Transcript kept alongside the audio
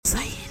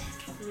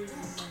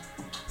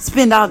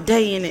Spend all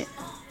day in it.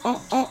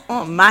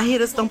 My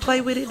hitters, don't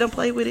play with it. Don't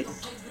play with it.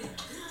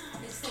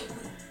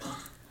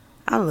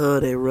 I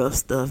love that rough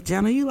stuff.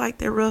 Jenna, you like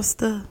that rough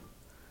stuff?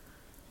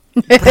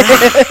 Baby,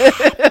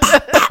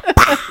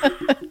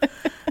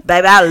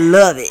 I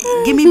love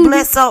it. Give me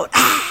blesso.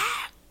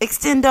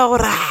 Extendo.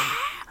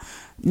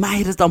 My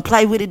hitters, don't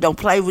play with it. Don't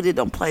play with it.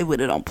 Don't play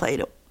with it. Don't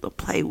play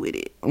with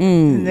it.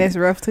 That's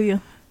rough to you?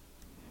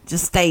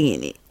 Just stay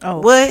in it.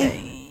 Oh, what?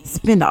 okay.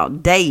 Spend all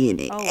day in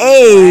it. Oh,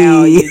 hey,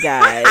 wow, you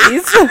guys.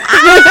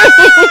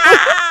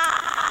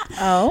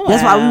 Oh,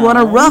 that's why we want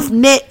a rough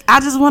neck. I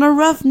just want a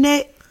rough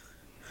neck.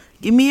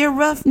 Give me a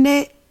rough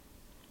neck.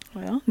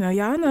 Well, now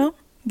y'all know.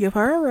 Give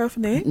her a rough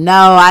neck.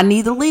 No, I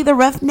need to leave the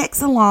rough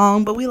necks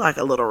alone, but we like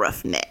a little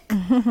rough neck.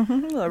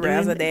 Little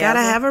razzle-dazzle. Gotta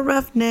have a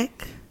rough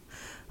neck.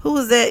 Who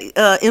was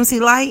that? MC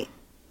Light?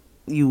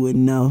 You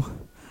wouldn't know.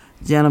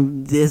 Jenna,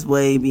 this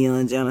way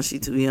beyond Jenna. She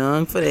too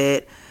young for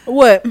that.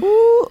 What?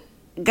 Ooh,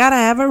 gotta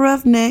have a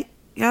rough neck.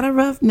 Got a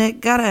rough neck.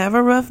 Gotta have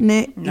a rough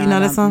neck. You know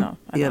that song? No,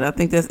 I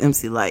think that's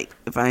MC Light.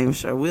 If I ain't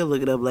sure, we'll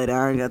look it up later.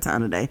 I ain't got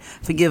time today.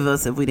 Forgive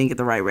us if we didn't get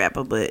the right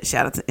rapper, but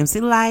shout out to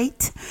MC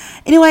Light.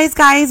 Anyways,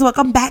 guys,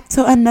 welcome back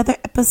to another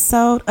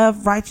episode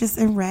of Righteous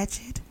and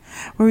Ratchet,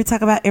 where we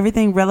talk about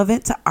everything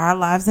relevant to our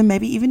lives and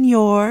maybe even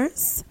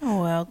yours.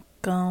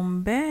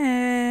 Welcome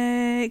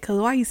back. Cause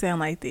why you sound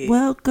like this?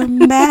 Welcome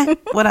back.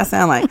 What I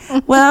sound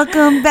like?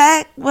 Welcome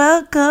back.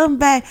 Welcome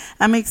back.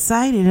 I'm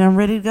excited. I'm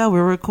ready to go.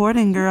 We're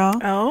recording, girl.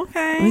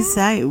 Okay. We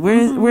say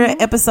we're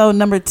at episode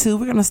number 2.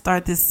 We're gonna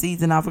start this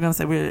season off. We're gonna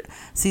say we're at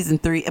season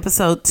 3,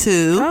 episode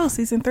 2. Oh,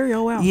 season 3.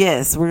 Oh wow.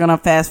 Yes, we're gonna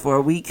fast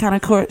forward. We kind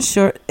of cut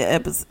short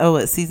episode. Oh,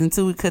 at season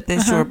 2 we cut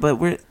that short, but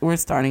we're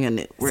starting a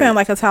new. Sound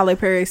like a Tyler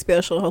Perry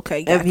special.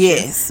 Okay. Gotcha.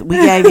 Yes, we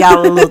gave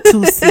y'all a little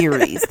 2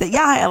 series that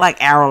y'all had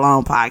like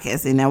hour-long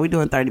podcasts, and now we're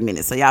doing 30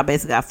 minutes. So y'all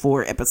basically got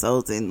 4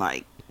 episodes in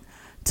like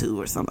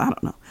 2 or something. I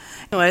don't know.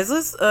 Anyways,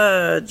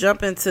 let's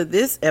jump into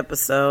this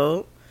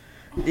episode.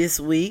 This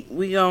week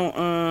we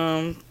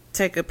gonna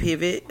take a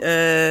pivot.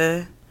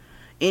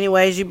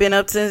 Anyways, you been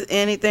up to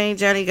anything,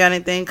 Johnny? Got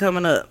anything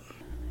coming up?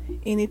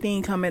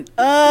 Anything coming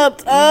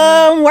up?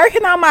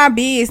 Working on my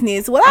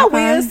business. What I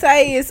will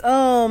say is,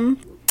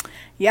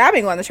 yeah, I've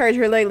been going to church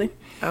here lately.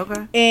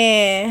 Okay.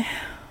 And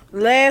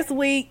last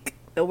week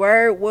the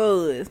word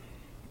was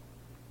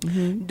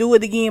do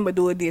it again, but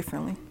do it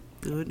differently.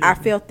 I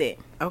felt that.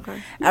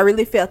 Okay. I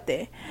really felt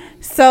that.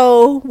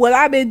 So what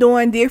I've been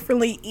doing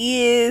differently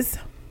is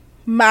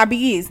my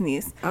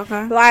business.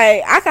 Okay.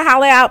 Like I can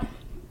holler out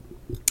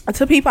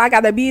to people, I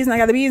got the business,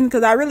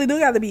 because I really do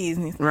got the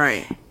business.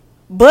 Right.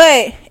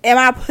 But am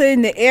I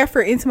putting the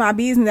effort into my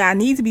business that I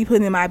need to be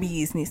putting in my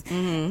business?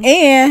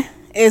 And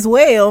as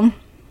well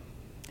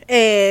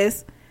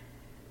as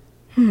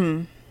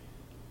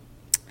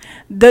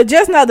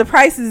the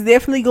price is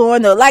definitely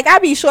going up. Like I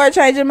be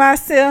shortchanging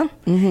myself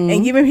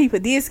and giving people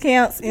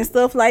discounts and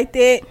stuff like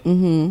that.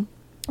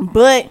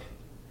 But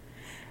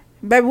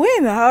baby, we're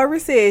in a whole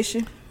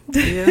recession.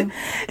 Yeah.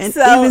 And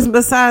so, even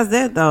besides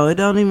that though, it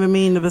don't even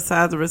mean that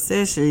besides the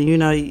recession, you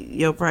know,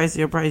 your price,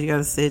 you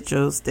gotta set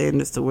your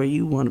standards to where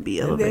you want to be,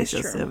 elevate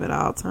yourself at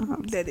all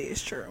times. That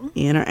is true.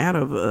 In or out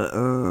of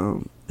a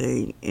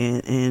thing,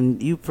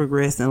 and you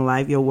progress in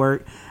life, your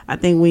work. I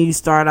think when you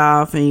start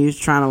off and you're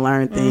trying to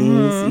learn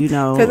things, you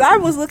know, because I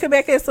was looking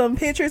back at some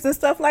pictures and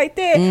stuff like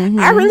that,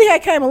 I really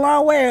had came a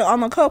long way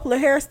on a couple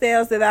of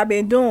hairstyles that I've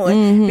been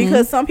doing,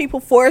 because some people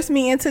forced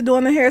me into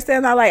doing the hairstyle,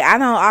 and I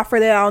don't offer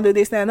that, I don't do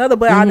this, that, and other,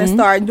 but I just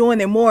started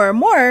doing it more and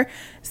more.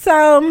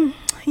 So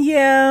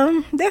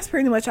yeah, that's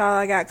pretty much all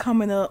I got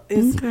coming up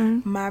is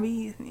my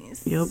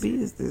business. Your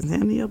business.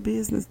 Handle your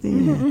business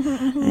then.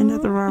 Ain't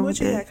nothing wrong with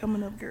that. What you got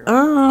coming up, girl?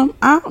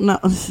 I don't know.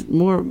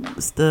 More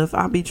stuff.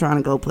 I'll be trying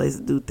to go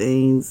places, do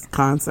things,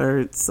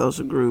 concerts,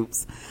 social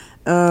groups.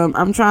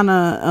 I'm trying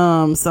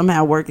to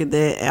somehow work at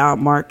that out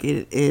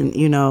market, and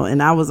you know,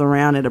 and I was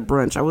around at a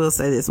brunch. I will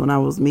say this, when I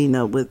was meeting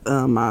up with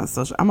my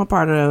social, I'm a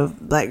part of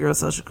Black Girl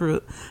Social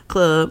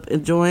Club,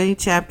 enjoying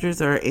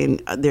chapters or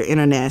they're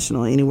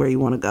international, anywhere you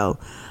want to go.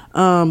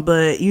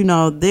 But you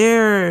know,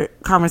 their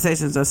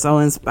conversations are so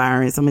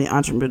inspiring. So many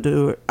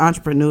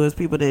entrepreneurs,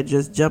 people that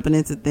just jumping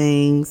into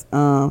things,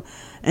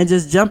 and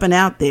just jumping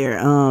out there,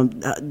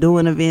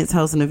 doing events,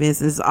 hosting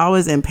events. It's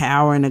always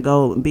empowering to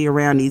go and be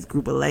around these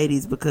group of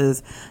ladies,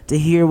 because to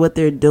hear what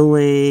they're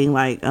doing,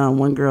 like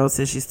one girl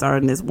said she's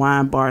starting this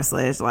wine bar /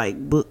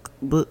 like book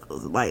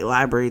like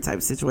library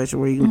type situation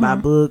where you can buy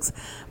books,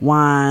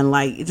 wine,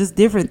 like just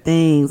different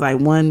things. Like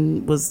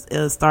one was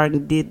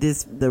did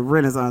the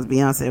Renaissance.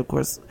 Beyonce, of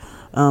course,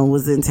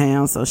 was in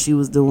town, so she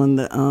was doing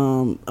the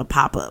a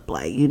pop-up,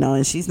 like, you know,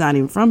 and she's not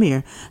even from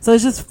here, so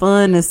it's just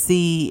fun to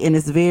see, and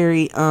it's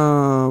very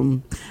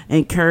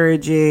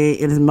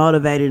encouraging, and it's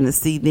motivating to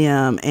see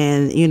them.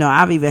 And you know,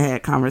 I've even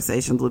had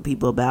conversations with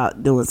people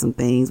about doing some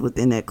things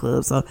within that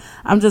club, so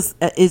I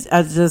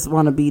just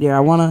want to be there.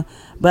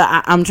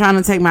 I'm trying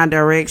to take my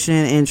direction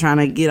and trying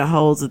to get a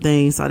hold of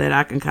things so that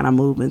I can kind of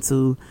move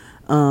into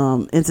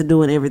into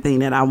doing everything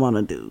that I want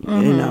to do,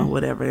 you know,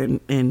 whatever.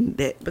 And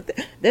that, but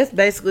that's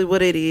basically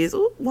what it is.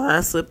 Ooh, why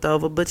I slipped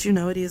over, but you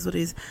know, it is what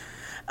it is.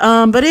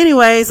 But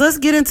anyways, let's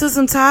get into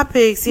some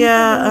topics.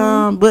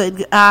 Yeah.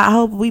 But I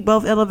hope we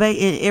both elevate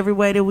in every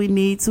way that we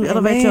need to.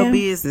 Elevate your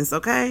business.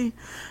 Okay.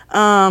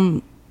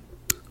 I'm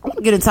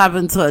going to dive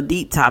into a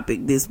deep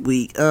topic this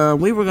week.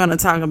 We were going to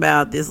talk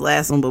about this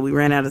last one, but we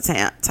ran out of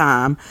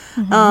time.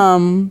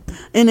 And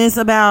it's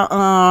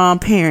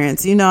about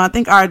parents. You know, I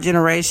think our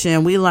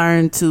generation, we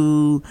learned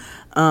a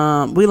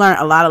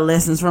lot of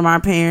lessons from our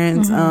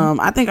parents.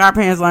 I think our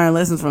parents learned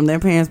lessons from their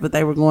parents, but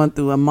they were going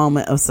through a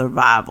moment of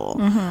survival.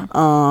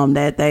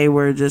 That they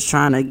were just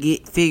trying to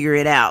figure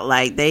it out.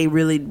 Like, they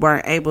really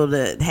weren't able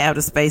to have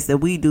the space that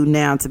we do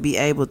now to be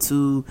able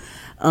to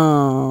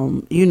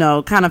you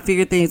know, kind of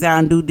figure things out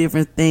and do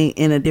different things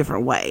in a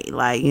different way.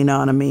 Like, you know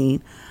what I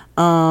mean?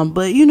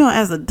 But you know,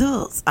 as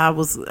adults,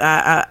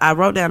 I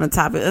wrote down a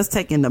topic, us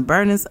taking the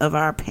burdens of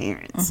our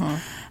parents.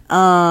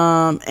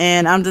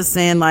 And I'm just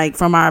saying, like,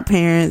 from our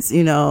parents,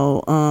 you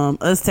know,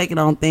 us taking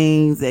on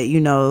things that, you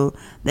know,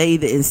 they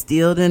either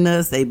instilled in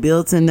us, they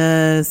built in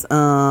us,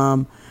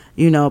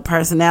 you know,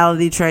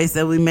 personality traits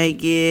that we may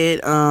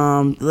get,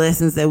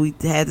 lessons that we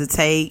had to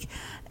take,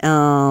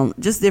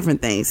 just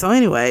different things. So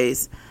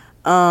anyways,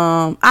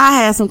 I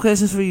had some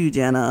questions for you,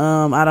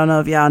 Jana. I don't know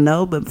if y'all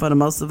know, but for the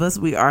most of us,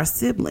 we are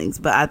siblings.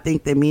 But I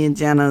think that me and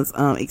Jana's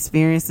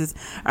experiences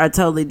are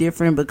totally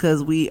different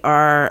because we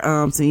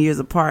are some years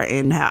apart,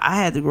 and how I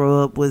had to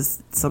grow up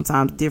was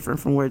sometimes different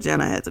from where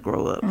Jana had to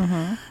grow up.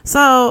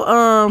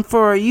 So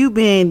for you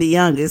being the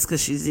youngest,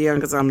 because she's the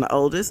youngest, I'm the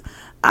oldest,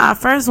 I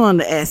first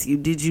wanted to ask you,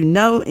 do you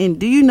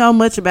know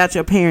much about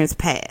your parents'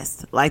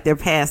 past, like their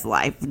past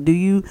life? Do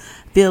you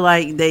feel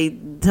like they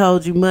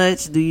told you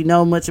much? Do you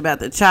know much about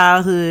their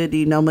childhood? Do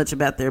you know much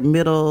about their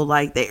middle,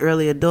 like their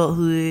early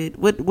adulthood?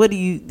 What do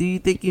you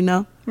think you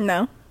know?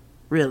 No.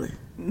 Really?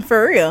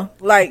 For real.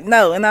 Like,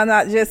 no. And I'm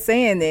not just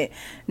saying that.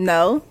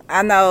 No.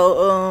 I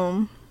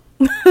know,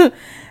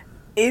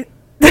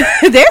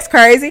 that's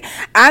crazy.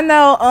 I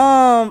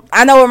know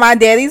where my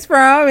daddy's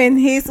from and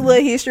his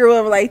little history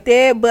of like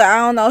that, but I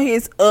don't know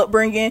his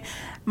upbringing.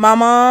 My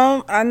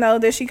mom, I know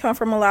that she come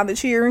from a lot of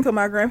cheering because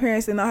my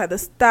grandparents didn't know how to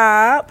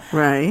stop.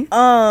 Right.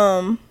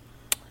 All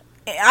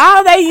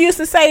they used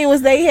to say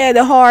was they had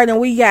it hard and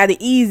we got it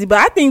easy, but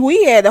I think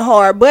we had it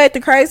hard. But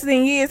the crazy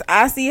thing is,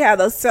 I see how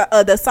the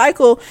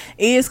cycle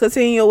is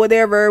continuing.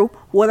 Whatever.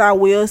 What I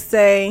will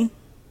say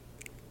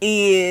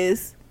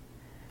is,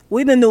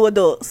 we the new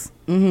adults.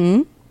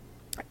 And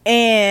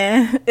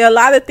a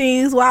lot of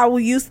things what I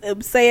used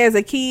to say as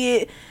a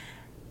kid,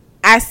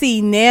 I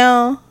see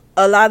now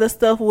a lot of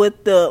stuff with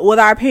what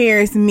our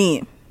parents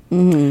meant.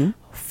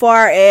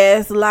 Far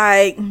as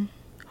like,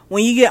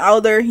 when you get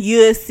older,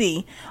 you'll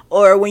see,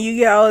 or when you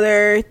get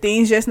older,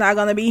 things just not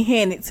gonna be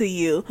handed to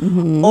you.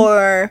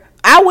 Or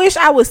I wish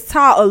I was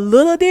taught a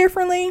little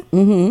differently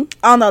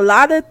on a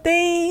lot of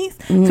things,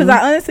 because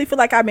I honestly feel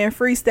like I've been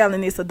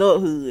freestyling this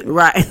adulthood.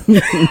 Right.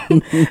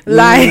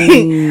 Like,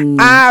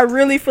 I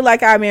really feel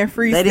like I've been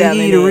freestyling. They didn't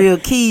give you the real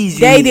keys.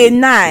 They did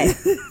not.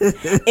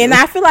 And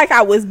I feel like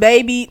I was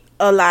babied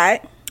a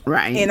lot.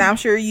 Right. And I'm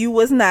sure you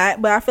was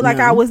not, but I feel like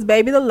I was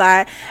babied a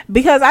lot,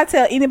 because I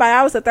tell anybody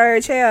I was the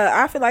third child,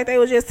 I feel like they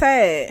was just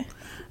sad.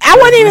 I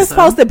wasn't even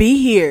supposed to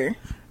be here.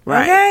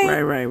 Right,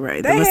 okay?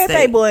 right. They had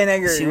that boy and that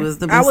girl. She was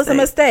the mistake. I was a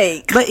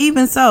mistake. But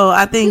even so,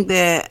 I think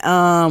that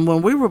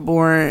when we were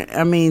born,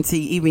 I mean, to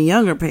even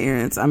younger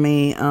parents, I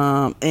mean,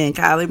 and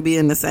Kylie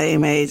being the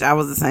same age, I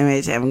was the same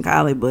age having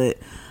Kylie, but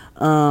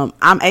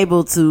I'm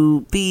able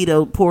to feed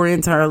or pour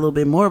into her a little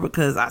bit more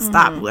because I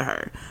stopped with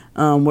her.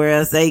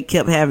 Whereas they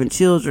kept having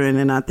children,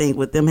 and I think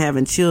with them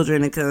having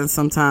children, because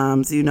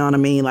sometimes, you know what I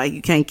mean, like,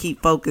 you can't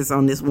keep focus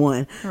on this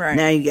one. Right.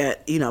 Now you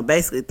got, you know,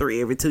 basically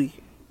every 2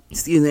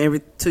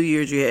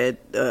 years you had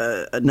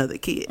another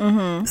kid.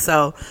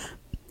 So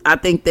I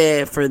think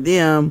that for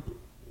them,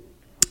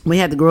 we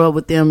had to grow up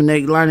with them, and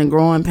they learning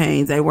growing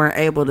pains. They weren't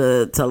able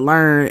to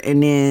learn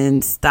and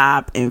then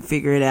stop and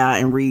figure it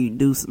out and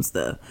redo some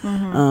stuff.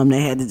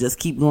 They had to just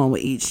keep going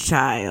with each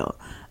child.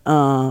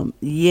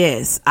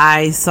 Yes,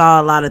 I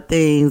saw a lot of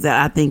things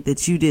that I think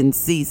that you didn't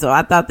see. So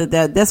I thought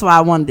that's why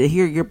I wanted to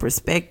hear your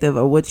perspective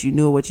of what you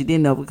knew or what you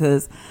didn't know,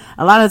 because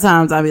a lot of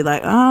times I'd be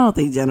like, oh, I don't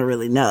think Jenna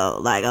really know,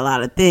 like, a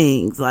lot of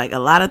things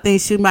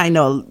she might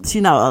know.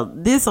 She know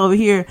this over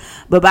here,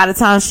 but by the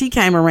time she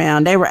came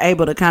around, they were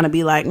able to kind of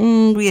be like,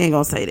 we ain't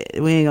gonna say that,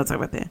 we ain't gonna talk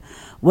about that.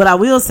 What I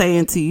will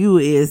say to you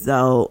is,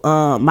 though,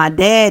 my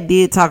dad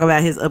did talk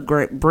about his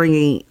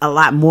upbringing a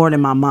lot more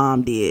than my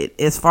mom did,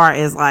 as far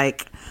as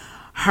like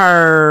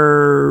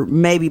her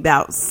maybe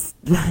about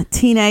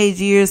teenage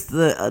years to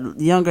the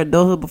younger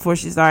adulthood before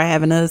she started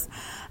having us.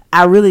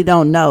 I really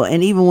don't know.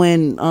 And even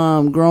when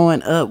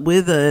growing up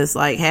with us,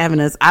 like having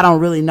us, I don't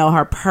really know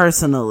her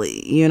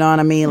personally. You know what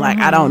I mean? Like,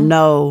 I don't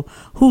know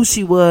who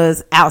she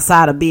was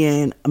outside of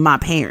being my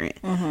parent.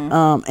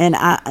 And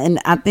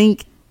I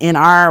think in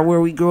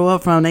where we grew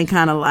up from, they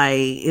kind of like,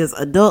 is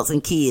adults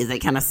and kids, they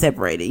kind of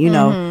separated, you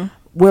know.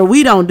 where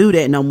we don't do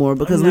that no more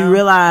because we No.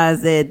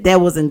 realized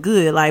that wasn't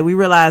good. Like, we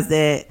realized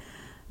that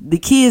the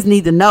kids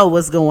need to know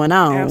what's going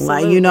on.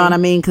 Absolutely. Like, you know what I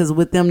mean? Because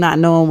with them not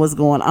knowing what's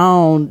going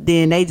on,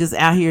 then they just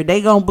out here,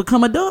 they gonna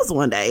become adults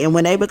one day. And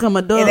when they become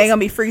adults, And they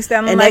gonna be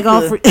freestyling and like they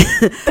gonna us.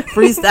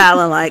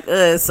 freestyling like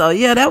us. So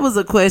yeah, that was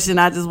a question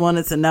I just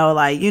wanted to know.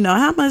 Like, you know,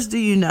 how much do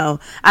you know?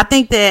 I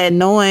think that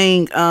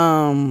knowing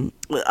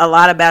a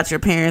lot about your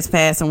parents'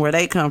 past and where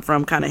they come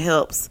from kind of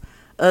helps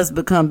us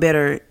become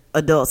better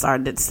adults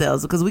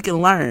ourselves, because we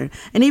can learn.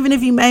 And even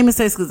if you make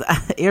mistakes, because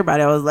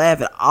everybody always laugh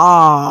at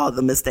all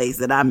the mistakes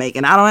that I make,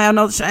 and I don't have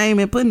no shame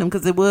in putting them,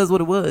 because it was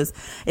what it was.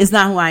 It's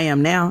not who I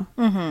am now,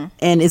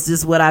 and it's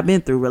just what I've been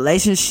through.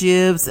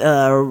 Relationships,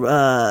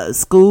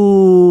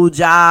 school,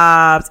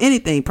 jobs,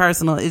 anything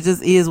personal. It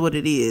just is what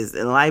it is,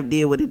 and life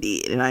did what it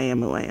did, and I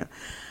am who I am.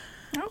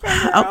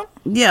 Okay, Oh,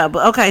 yeah,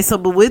 but okay. So,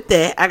 but with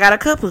that, I got a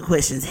couple of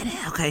questions in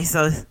it. Okay,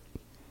 so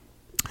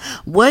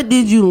what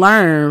did you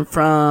learn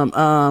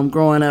from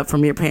growing up,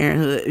 from your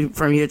parenthood,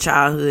 from your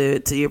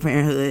childhood to your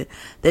parenthood,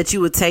 that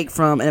you would take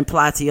from and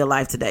apply to your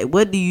life today?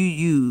 What do you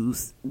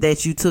use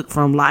that you took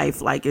from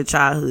life, like your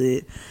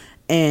childhood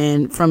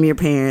and from your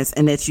parents,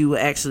 and that you would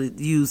actually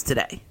use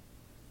today?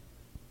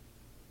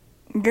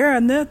 Girl,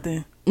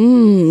 nothing.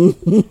 I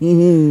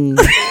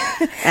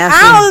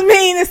I don't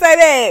mean to say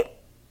that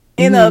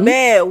in a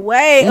bad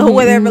way or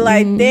whatever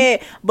like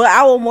that, but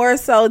I will more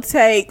so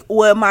take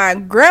what my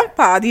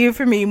grandpa did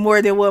for me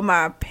more than what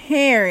my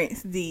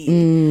parents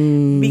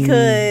did,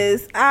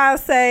 because I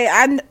say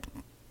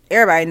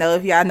everybody know,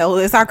 if y'all know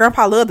this, our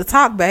grandpa love to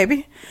talk,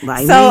 baby.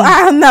 Like so me.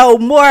 I know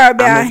more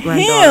about his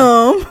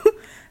granddaughter. him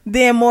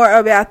than more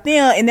about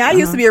them. And I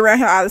used to be around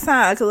him all the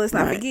time, because let's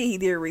not forget, he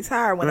did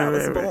retire when I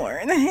was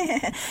born.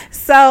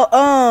 So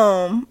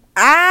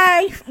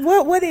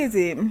what is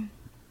it?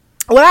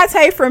 What I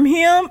take from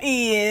him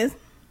is,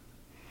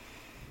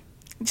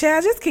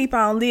 child, just keep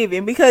on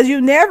living, because you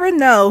never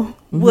know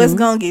what's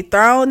going to get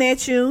thrown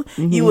at you.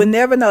 You will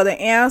never know the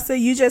answer.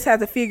 You just have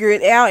to figure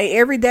it out. And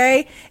every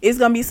day it's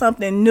going to be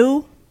something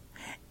new.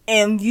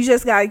 And you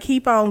just got to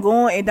keep on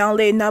going, and don't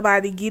let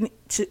nobody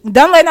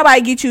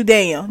get you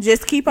down.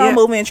 Just keep on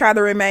moving and try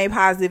to remain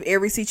positive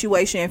every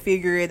situation and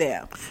figure it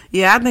out.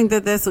 Yeah, I think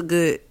that's a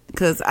good,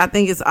 because I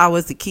think it's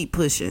always to keep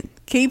pushing.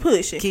 Keep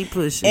pushing. Keep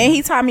pushing. And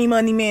he taught me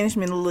money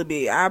management a little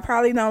bit. I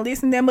probably don't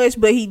listen that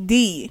much, but he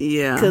did.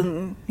 Yeah.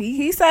 Because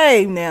he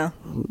saved now.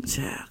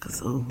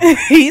 Child,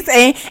 He's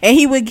saying, and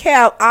he would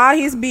count all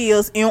his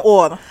bills in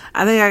order.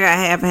 I think I got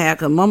half and half,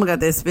 because mama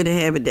got that spending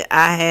habit that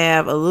I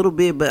have a little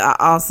bit, but I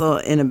also,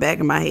 in the back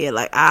of my head,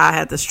 like, I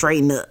have to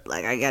straighten up.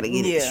 Like, I got to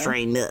get it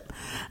straightened up.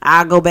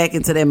 I'll go back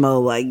into that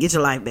mode, like, get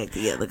your life back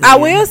together. I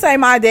will say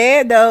my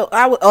dad, though,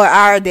 or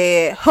our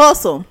dad,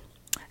 hustle.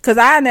 Because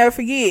I never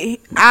forget,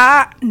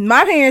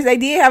 my parents, they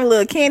did have a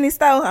little candy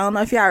store. I don't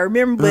know if y'all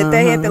remember, but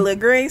they had the little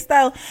green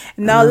store.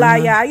 No lie,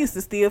 y'all, I used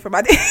to steal from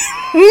my dad.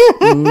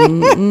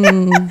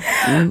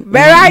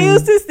 But I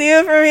used to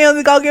steal from him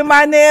to go get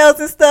my nails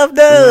and stuff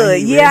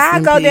done. Yeah,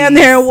 I go down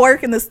there and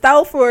work in the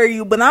store for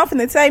you, but I'm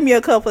finna take me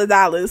a couple of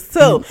dollars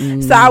too.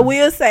 So I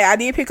will say, I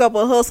did pick up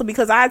a hustle,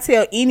 because I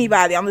tell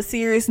anybody on a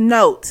serious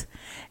note,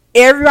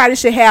 everybody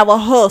should have a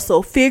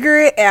hustle. Figure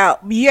it out.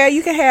 Yeah,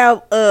 you can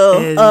have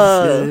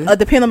a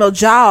dependable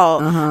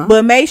job,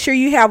 but make sure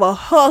you have a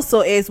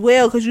hustle as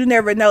well, because you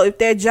never know if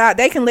that job,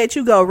 they can let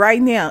you go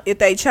right now if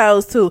they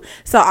chose to.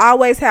 So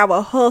always have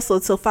a hustle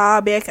to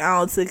fall back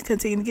on to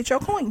continue to get your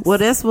coins. Well,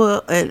 that's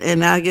what,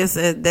 and I guess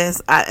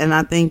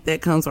I think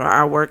that comes from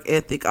our work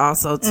ethic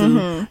also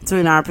too,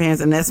 between our parents,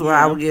 and that's where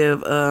I would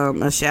give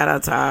a shout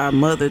out to our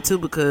mother too,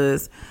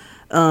 because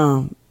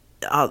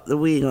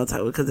we ain't gonna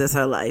talk, because that's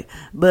her life,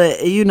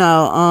 but you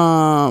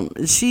know,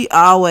 she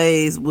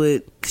always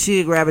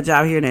she'd grab a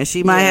job here and there.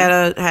 She might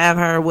have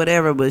her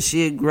whatever, but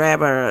she'd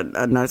grab her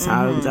a nurse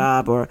home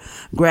job, or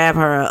grab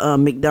her a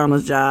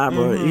McDonald's job,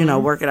 or you know,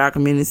 work at our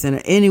community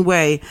center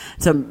anyway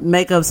to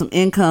make up some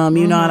income.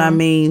 You know what I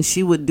mean?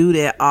 She would do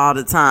that all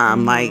the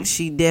time. Like,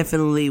 she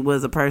definitely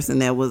was a person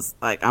that was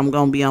like, I'm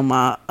gonna be on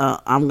my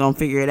I'm gonna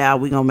figure it out,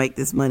 we gonna make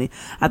this money.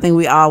 I think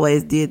we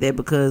always did that,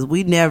 because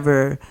we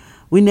never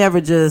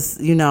just,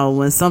 you know,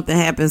 when something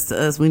happens to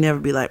us, we never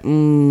be like,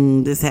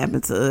 this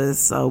happened to us,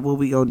 so what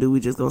we gonna do?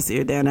 We just gonna sit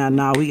here down now.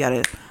 No, we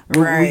gotta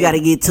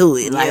get to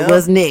it. Like,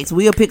 what's next?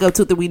 We'll pick up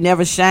we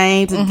never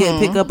shame to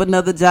pick up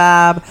another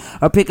job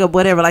or pick up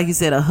whatever, like you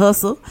said, a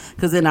hustle.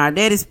 Because in our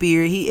daddy's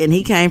spirit,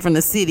 he came from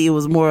the city. It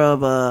was more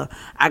of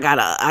I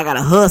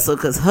gotta hustle,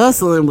 because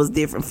hustling was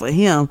different for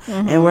him.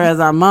 And whereas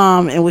our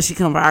mom, and when she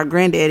come from our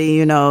granddaddy,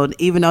 you know,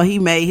 even though he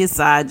made his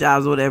side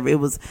jobs or whatever, it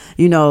was,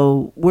 you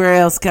know, where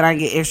else can I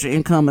get extra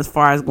income as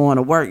far as going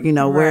to work, you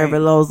know, wherever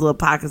those little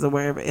pockets or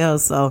wherever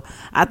else. So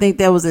I think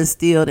that was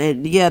instilled.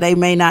 And yeah, they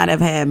may not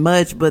have had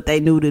much, but they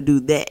knew to do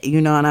that,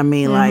 you know what I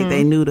mean? Like,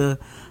 they knew to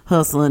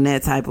hustle in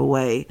that type of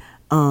way.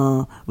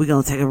 We're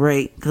gonna take a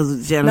break,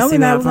 because we're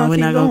not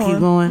gonna keep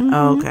going.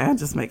 Oh, okay, I'm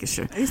just making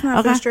sure it's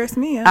not gonna stress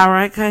me out. All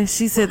right, okay.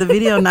 She said the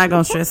video not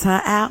gonna stress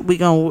her out. We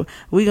gonna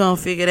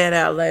figure that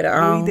out later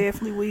on. We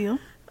definitely will.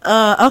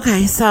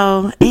 Okay,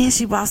 so and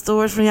she bought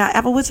storage from y'all.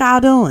 Apple, what y'all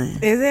doing?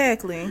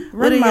 Exactly.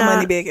 Run my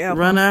money back, Apple.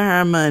 Run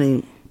her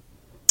money.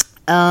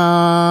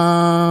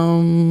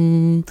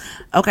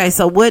 Okay,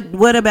 so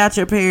what about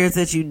your parents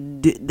that you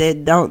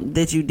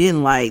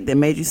didn't like that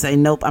made you say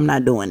nope, I'm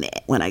not doing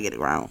that when I get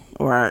grown,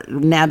 or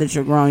now that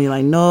you're grown you're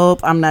like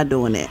nope, I'm not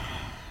doing that?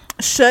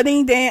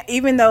 Shutting down,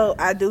 even though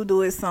I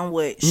do it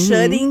somewhat.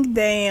 Shutting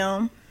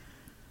down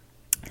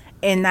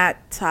and not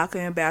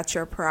talking about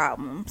your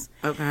problems.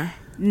 Okay.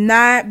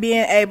 Not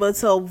being able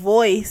to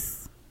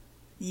voice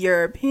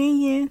your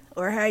opinion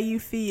or how you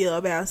feel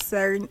about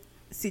certain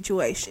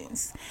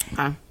situations.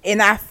 Okay.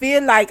 And I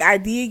feel like I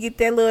did get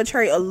that little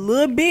trait a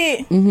little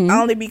bit,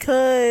 only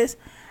because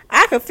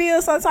I could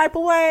feel some type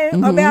of way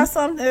about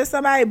something or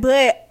somebody,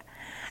 but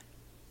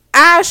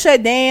I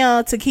shut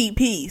down to keep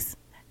peace.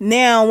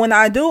 Now, when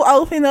I do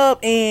open up,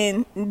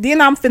 and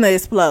then I'm finna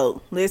explode,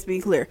 let's be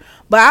clear.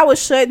 But I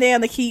was shut down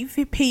to keep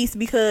peace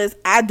because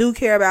I do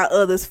care about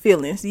others'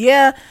 feelings.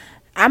 Yeah,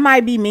 I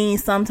might be mean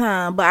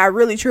sometimes, but I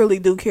really, truly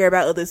do care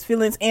about others'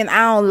 feelings, and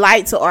I don't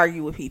like to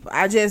argue with people.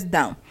 I just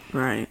don't.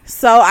 Right.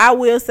 So I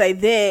will say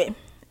that,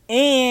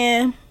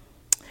 and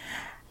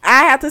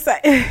I have to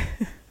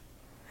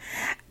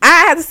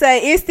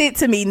say, it stick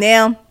to me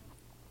now.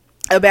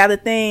 About a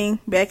thing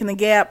back in the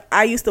Gap,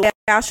 I used to wear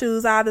out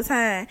shoes all the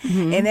time,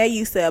 and that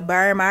used to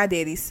burn my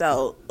daddy's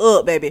soul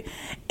up, baby.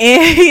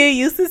 And he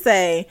used to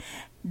say,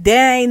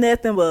 that ain't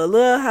nothing but a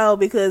little hoe,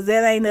 because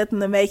that ain't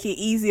nothing to make it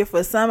easier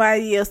for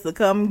somebody else to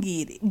come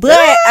get it. But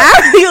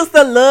I used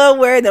to love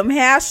wearing them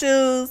house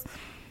shoes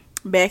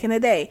back in the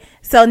day.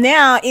 So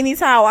now,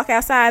 anytime I walk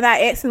outside and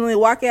I accidentally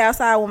walk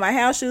outside with my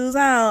house shoes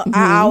on,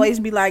 I always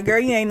be like, girl,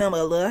 you ain't nothing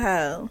but a little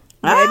hoe.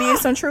 Maybe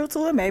it's some truth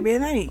to it, maybe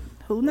it ain't.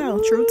 Who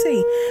knows? True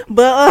tea.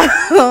 But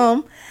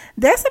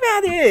that's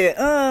about it.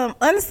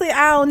 Honestly,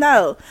 I don't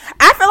know.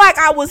 I feel like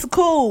I was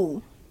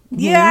cool.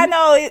 Yeah, I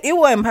know it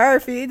wasn't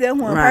perfect. It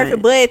wasn't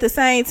perfect. But at the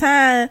same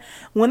time,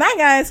 when I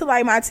got into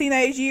like my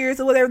teenage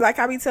years or whatever, like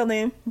I be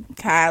telling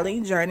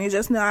Kylie, Journey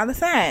just not the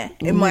same.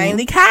 And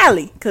mainly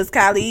Kylie, because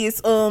Kylie is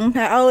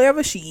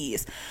however she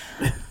is.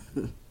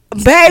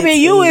 Baby,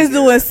 you is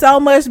doing so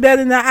much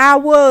better than I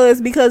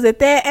was, because at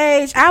that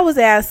age, I was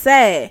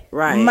outside.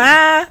 Right.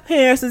 My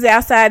parents was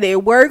outside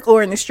at work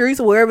or in the streets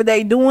or wherever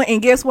they doing,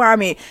 and guess where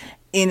I'm at?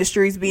 In the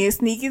streets being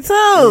sneaky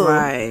too.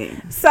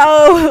 Right.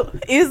 So,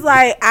 it's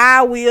like,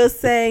 I will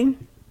say,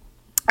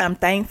 I'm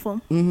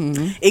thankful.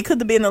 It could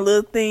have been a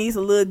little things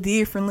a little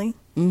differently,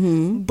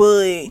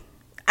 but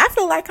I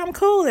feel like I'm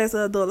cool as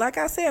an adult. Like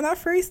I said, I'm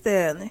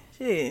freestyling.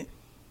 Shit.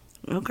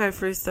 Okay,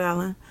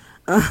 freestyling.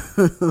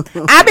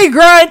 I be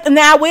growing.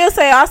 Now I will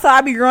say also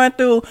I be growing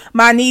through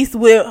my niece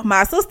with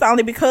my sister,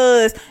 only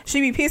because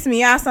she be pissing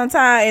me off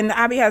sometimes, and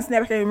I be having to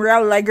snap her in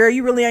reality like, girl,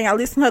 you really ain't gotta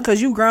listen to her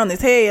because you grown as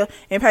hell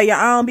and pay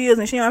your own bills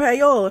and she don't pay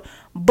yours.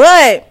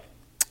 But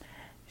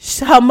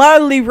her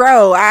motherly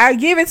role, I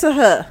give it to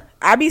her.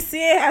 I be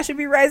seeing how she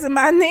be raising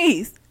my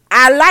niece.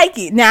 I like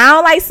it. Now I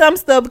don't like some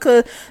stuff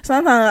because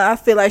sometimes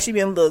I feel like she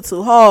been a little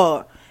too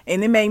hard,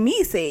 and it make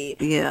me sad.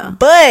 Yeah.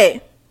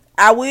 But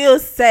I will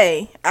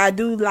say I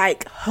do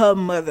like her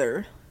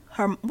mother.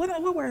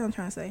 What word I'm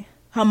trying to say?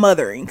 Her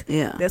mothering.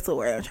 Yeah. That's the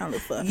word I'm trying to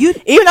look for.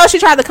 Even though she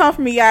tried to come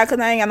for me, y'all, because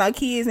I ain't got no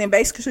kids, and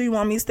basically she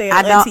want me to stay in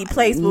auntie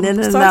place. But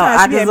no.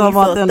 I just don't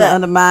want them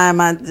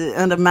to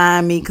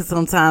undermine me, because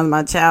sometimes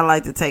my child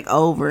like to take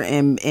over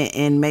and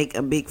make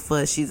a big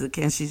fuss.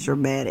 She's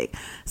dramatic.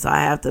 So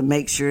I have to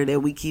make sure that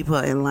we keep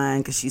her in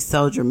line, because she's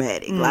so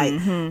dramatic. Like,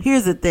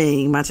 here's the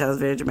thing. My child's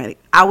very dramatic.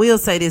 I will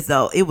say this,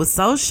 though. It was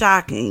so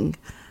shocking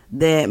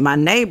that my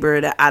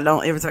neighbor that I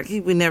don't ever talk,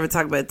 we never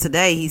talk about it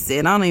today, he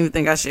said, I don't even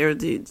think I should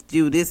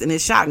do this, and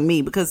it shocked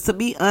me, because to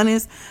be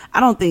honest, I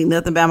don't think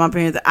nothing about my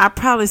parents. I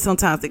probably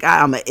sometimes think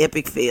I'm an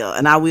epic fail,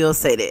 and I will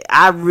say that.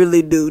 I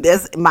really do.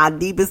 That's my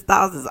deepest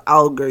thoughts is,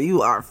 oh girl,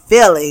 you are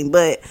failing.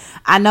 But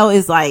I know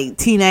it's like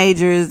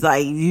teenagers,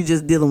 like you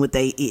just dealing with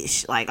they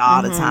ish like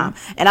all the time,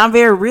 and I'm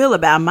very real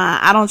about mine.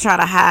 I don't try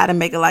to hide and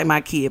make it like my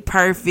kid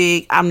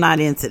perfect. I'm not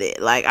into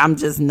that. Like, I'm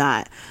just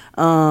not.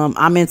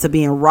 I'm into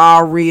being raw,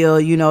 real,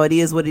 it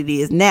is what it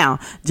is. Now,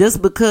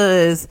 just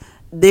because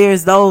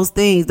there's those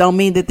things don't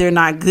mean that they're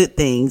not good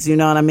things. You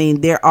know what I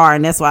mean? There are,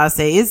 and that's why I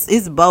say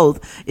it's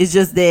both. It's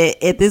just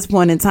that at this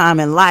point in time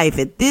in life,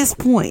 at this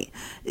point,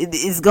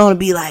 it's going to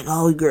be like,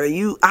 oh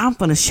girl, I'm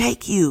going to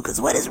shake you,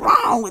 because what is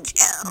wrong with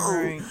you?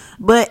 Right.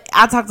 But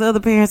I talk to other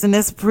parents, and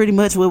that's pretty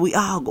much what we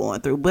all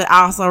going through. But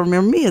I also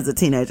remember me as a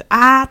teenager.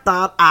 I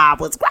thought I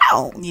was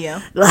grown.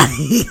 Yeah. Like,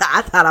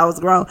 I thought I was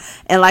grown.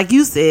 And like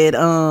you said,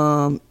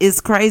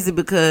 it's crazy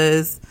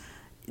because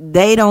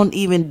they don't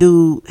even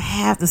do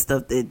half the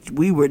stuff that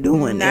we were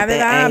doing at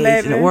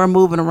that age, or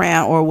moving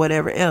around or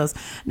whatever else.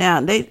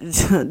 Now, they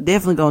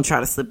definitely going to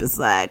try to slip and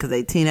slide, because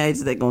they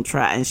teenagers, they going to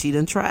try, and she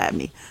done tried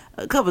me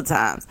a couple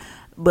times.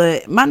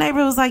 But my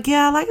neighbor was like,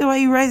 yeah, I like the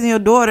way you raising your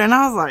daughter. And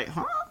I was like,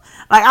 huh?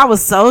 Like, I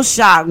was so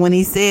shocked when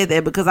he said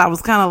that, because I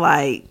was kind of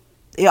like,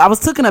 I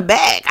was taken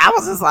aback. I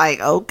was just like,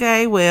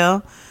 okay,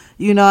 well,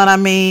 You know what I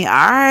mean? All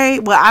right.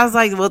 Well, I was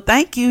like, well,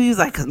 thank you. He was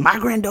like, because my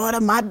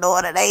granddaughter, my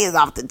daughter, they is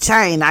off the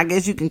chain. I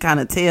guess you can kind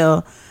of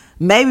tell.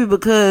 Maybe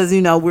because,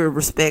 we're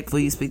respectful,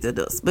 you speak to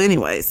adults. But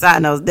anyway,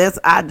 side note,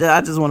 I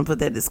just want to put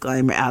that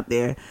disclaimer out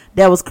there.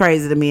 That was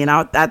crazy to me, and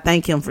I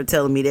thank him for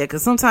telling me that,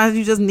 because sometimes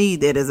you just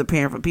need that as a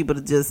parent, for people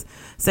to just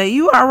say,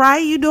 you all right,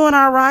 you doing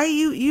all right,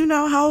 you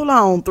hold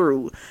on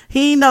through.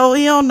 He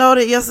don't know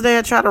that yesterday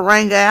I tried to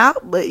wrangle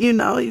out, but, he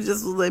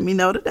just let me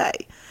know today.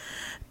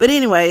 But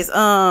anyways,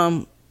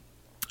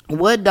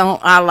 what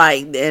don't I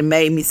like that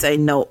made me say,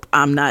 nope,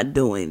 I'm not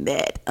doing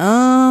that?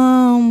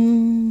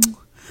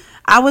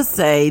 I would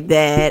say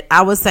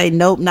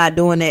nope, not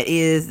doing that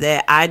is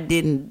that I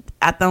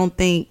don't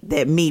think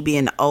that me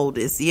being the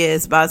oldest,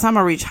 yes, by the time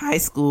I reached high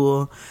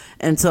school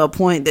and to a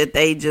point that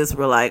they just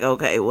were like,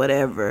 okay,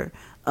 whatever,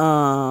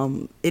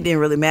 it didn't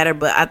really matter.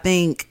 But I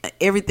think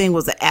everything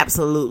was an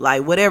absolute,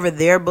 like, whatever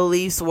their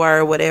beliefs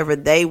were, whatever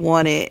they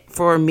wanted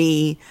for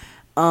me,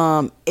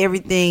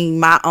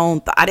 everything my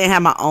own, I didn't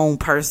have my own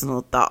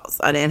personal thoughts.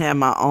 I didn't have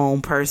my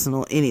own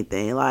personal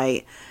anything,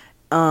 like,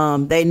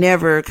 they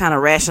never kind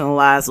of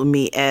rationalized with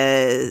me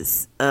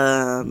as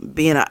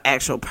being an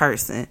actual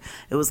person.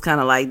 It was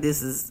kind of like,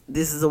 this is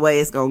the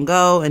way it's gonna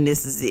go, and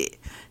this is it.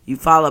 You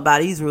follow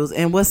by these rules.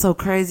 And what's so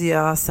crazy,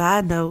 y'all,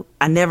 side note,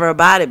 I never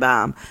abided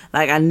by them.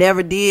 Like, I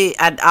never did.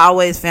 I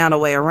always found a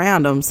way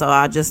around them. So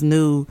I just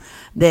knew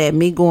that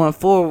me going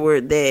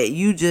forward, that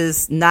you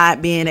just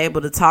not being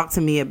able to talk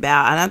to me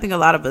about, and I think a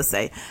lot of us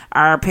say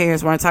our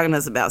parents weren't talking to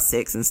us about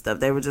sex and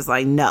stuff. They were just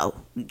like, no,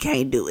 you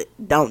can't do it.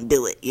 Don't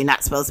do it. You're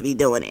not supposed to be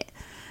doing it.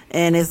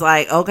 And it's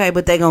like, okay,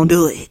 but they gonna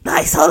do it.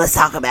 Like, so let's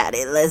talk about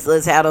it.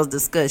 Let's have those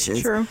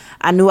discussions. True.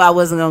 I knew I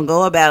wasn't gonna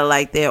go about it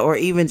like that, or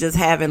even just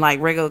having like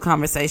regular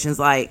conversations.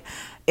 Like,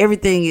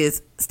 everything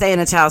is stay in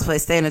a child's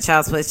place, stay in a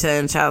child's place, stay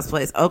in a child's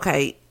place.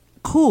 Okay,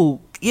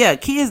 cool. Yeah,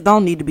 kids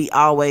don't need to be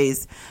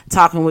always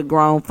talking with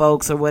grown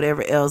folks or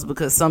whatever else,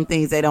 because some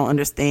things they don't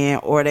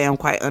understand or they don't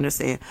quite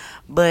understand.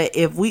 But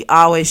if we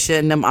always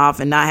shutting them off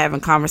and not having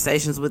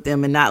conversations with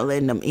them and not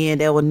letting them in,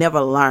 they will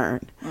never learn.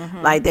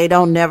 Mm-hmm. Like, they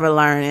don't never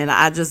learn. And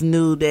I just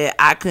knew that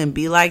I couldn't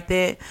be like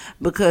that,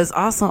 because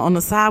also on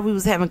the side we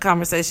was having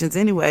conversations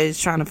anyways,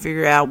 trying to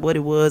figure out what it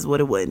was, what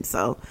it wasn't.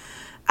 So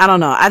I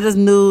don't know. I just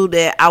knew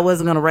that I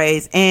wasn't going to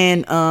raise,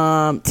 and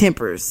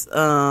tempers.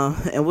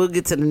 And we'll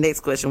get to the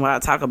next question where I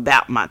talk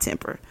about my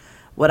temper.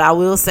 What I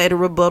will say to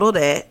rebuttal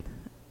that,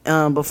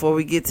 before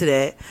we get to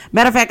that.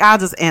 Matter of fact, I'll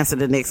just answer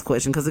the next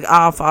question, because it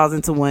all falls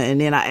into one,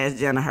 and then I ask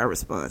Jenna her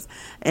response.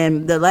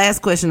 And the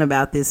last question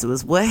about this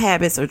was, what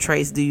habits or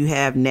traits do you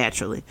have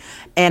naturally?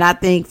 And I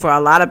think for a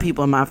lot of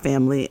people in my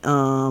family,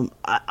 all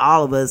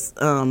of us,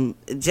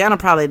 Jenna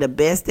probably the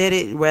best at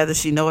it, whether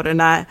she know it or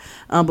not,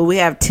 but we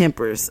have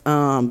tempers,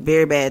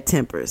 very bad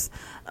tempers.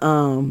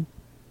 Jenna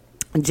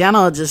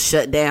will just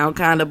shut down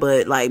kind of,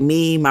 but like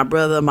me, my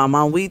brother, my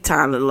mom, we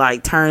kind of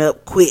like turn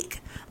up quick.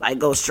 Like,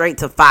 go straight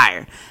to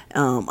fire.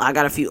 I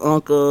got a few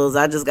uncles.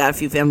 I just got a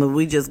few family.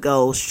 We just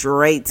go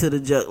straight to the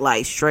jug,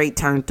 like straight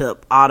turned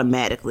up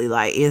automatically.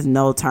 Like, it's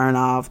no turn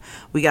off.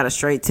 We got a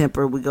straight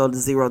temper. We go to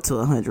 0 to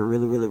 100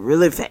 really, really,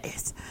 really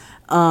fast.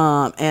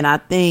 And I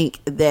think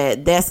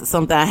that that's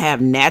something I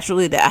have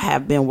naturally that I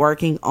have been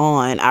working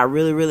on. I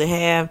really, really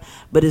have.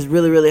 But it's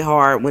really, really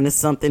hard when it's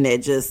something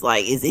that just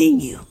like is in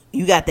you.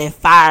 You got that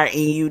fire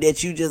in you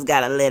that you just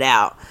got to let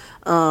out.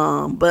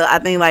 But I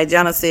think, like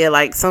Jonna said,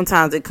 like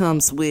sometimes it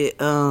comes with,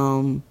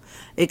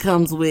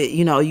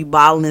 you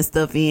bottling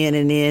stuff in,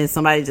 and then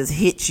somebody just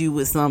hits you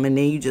with something, and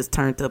then you just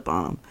turned up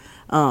on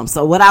them.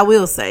 So what I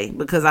will say,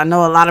 because I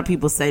know a lot of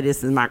people say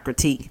this is my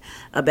critique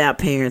about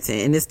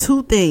parenting, and it's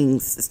two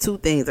things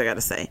I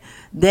gotta say.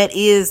 That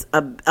is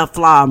a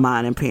flaw of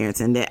mine in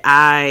parenting, that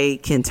I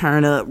can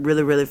turn up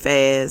really, really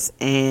fast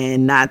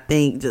and not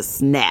think, just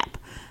snap.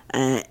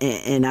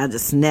 And I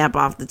just snap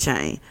off the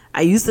chain.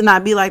 I used to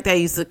not be like that. I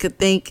used to could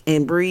think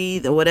and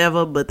breathe or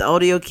whatever. But the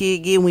older your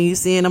kid get, when you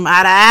seeing them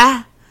eye to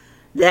eye,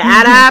 that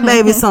eye to eye,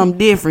 baby, something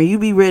different. You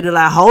be ready to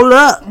like, hold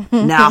up.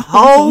 Now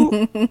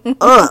hold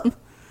up.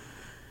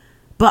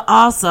 But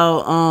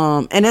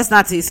also, and that's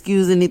not to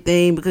excuse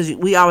anything, because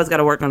we always got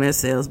to work on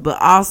ourselves.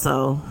 But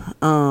also,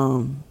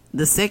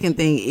 the second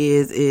thing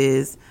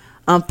is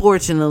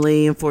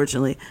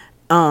unfortunately,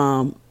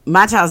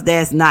 my child's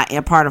dad's not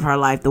a part of her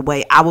life the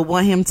way I would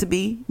want him to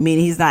be,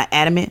 meaning he's not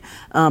adamant.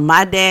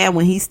 My dad,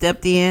 when he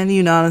stepped in,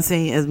 you know what I'm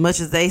saying, as much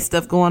as they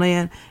stuff going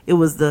in, it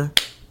was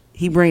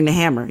he bring the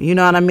hammer, you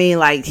know what I mean?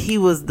 Like, he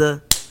was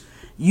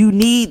you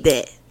need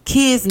that.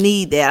 Kids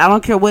need that. I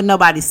don't care what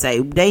nobody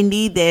say. They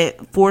need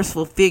that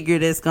forceful figure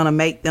that's going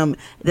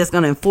to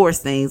enforce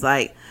things.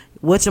 Like,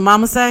 what your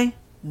mama say?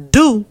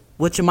 Do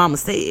what your mama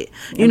said.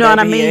 You know what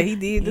I mean? Yeah, he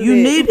did do you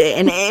that. need it.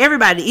 And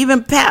everybody,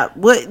 even Pap,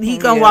 he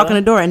gonna walk in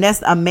the door, and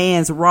that's a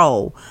man's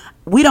role.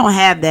 We don't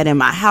have that in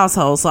my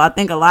household. So I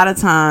think a lot of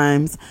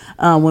times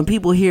when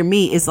people hear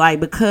me, it's like,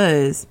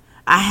 because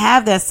I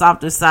have that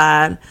softer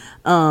side,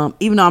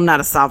 even though I'm not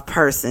a soft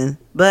person,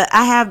 but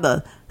I have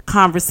the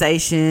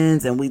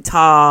conversations and we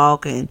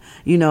talk and,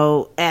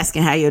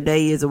 asking how your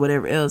day is or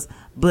whatever else.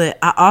 but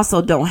I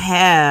also don't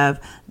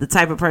have the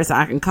type of person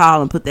I can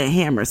call and put that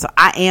hammer. So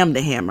I am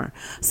the hammer.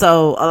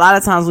 So a lot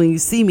of times when you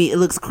see me, it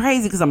looks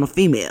crazy because I'm a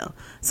female.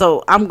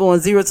 So I'm going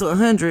 0 to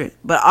 100,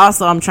 but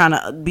also I'm trying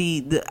to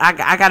be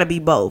I got to be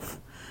both.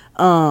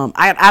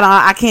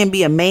 I can't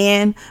be a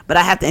man, but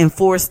I have to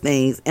enforce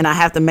things, and I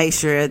have to make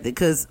sure that,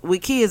 because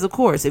with kids, of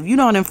course, if you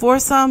don't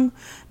enforce something,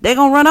 they're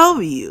gonna run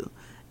over you.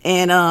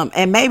 And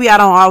maybe I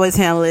don't always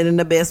handle it in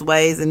the best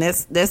ways, and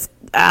that's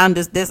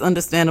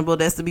understandable.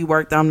 That's to be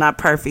worked on. I'm not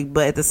perfect,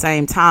 but at the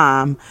same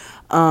time,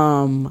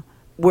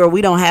 where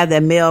we don't have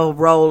that male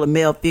role, a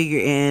male figure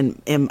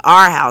in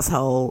our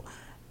household,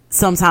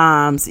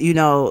 sometimes, you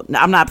know,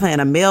 I'm not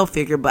playing a male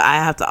figure, but I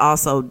have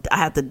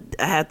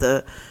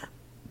to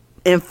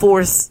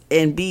enforce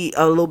and be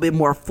a little bit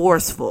more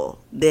forceful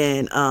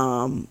than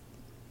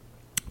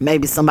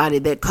maybe somebody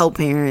that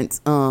co-parents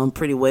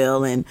pretty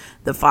well and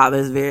the father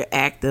is very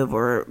active,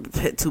 or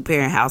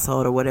two-parent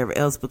household or whatever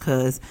else,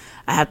 because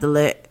I have to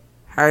let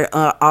her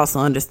also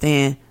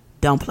understand,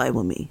 don't play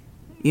with me.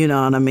 You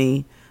know what I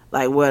mean?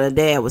 Like what a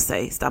dad would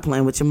say, stop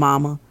playing with your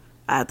mama.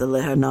 I have to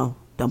let her know,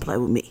 don't play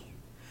with me.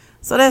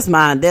 So that's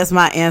my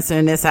answer,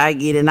 and that's how I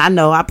get it. And I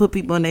know I put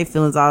people in their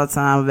feelings all the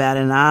time about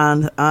it, and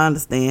I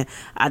understand.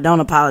 I don't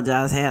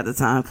apologize half the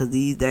time, because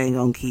these dang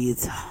on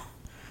kids,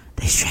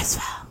 they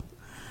stressful.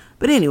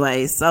 But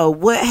anyway, so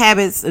what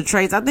habits or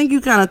traits, I think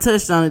you kind of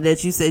touched on it,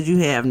 that you said you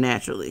have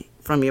naturally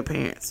from your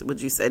parents.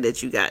 Would you say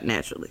that you got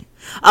naturally?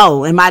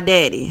 Oh, and my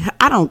daddy,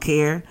 I don't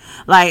care.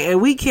 Like,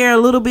 we care a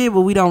little bit,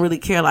 but we don't really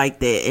care like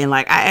that. And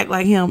like, I act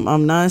like him.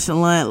 I'm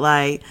nonchalant.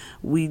 Like,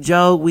 we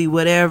joke, we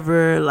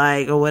whatever,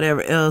 like, or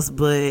whatever else.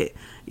 But,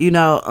 you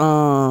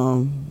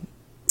know,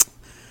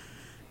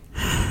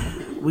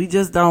 we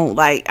just don't,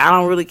 like, I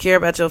don't really care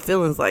about your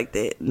feelings like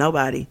that.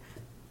 Nobody.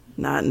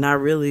 Not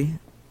really.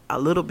 A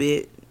little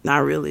bit.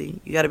 Not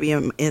really. You got to be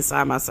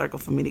inside my circle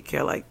for me to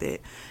care like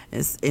that.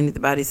 And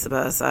anybody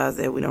besides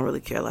that, we don't really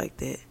care like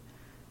that.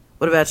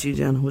 What about you,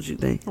 Jenna? What you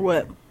think?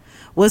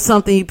 What's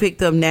something you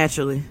picked up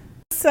naturally?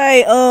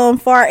 Say,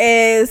 far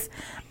as,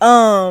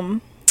 I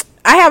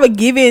have a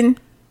giving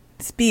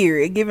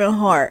spirit, giving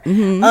heart.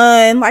 Mm-hmm.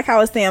 And like I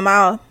was saying,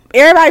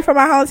 everybody from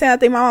my hometown, I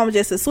think my mom was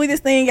just the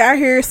sweetest thing out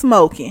here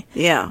smoking.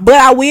 Yeah. But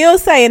I will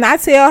say, and I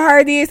tell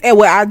her this,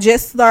 and I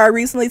just started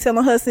recently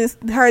telling her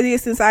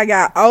since I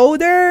got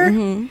older.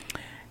 Mm-hmm.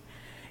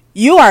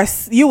 You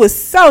was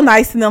so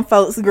nice to them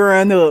folks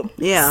growing up.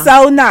 Yeah.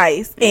 So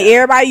nice. Yeah. And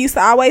everybody used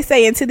to always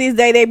say, and to this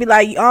day, they be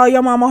like, oh,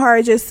 your mama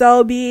heart just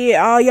so big.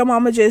 Oh, your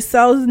mama just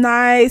so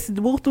nice.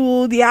 I'll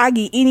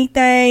get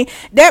anything.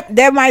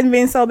 That might have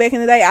been so back in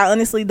the day. I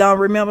honestly don't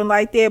remember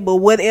like that, but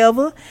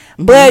whatever.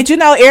 Mm-hmm. But, you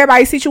know,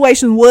 everybody's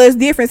situation was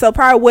different. So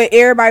probably what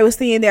everybody was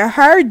seeing that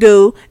her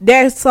do,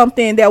 that's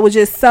something that was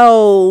just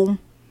so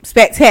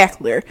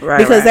spectacular,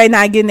 because they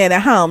not getting it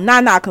at home.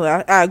 Not knocking,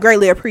 I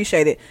greatly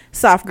appreciate it.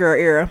 Soft girl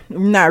era,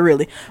 not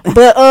really,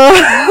 but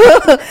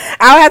I would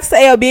have to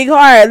say a big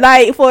heart.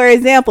 Like, for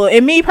example,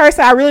 and me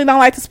personally, I really don't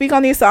like to speak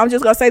on this, so I'm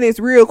just gonna say this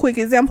real quick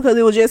example, because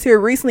it was just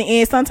here recently,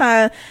 and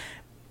sometimes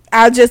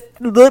I just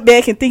look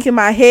back and think in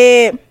my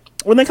head,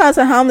 when it comes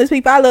to homeless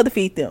people, I love to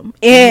feed them.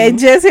 And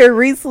just here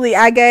recently,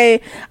 I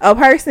gave a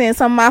person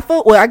some of my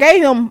food. Well, I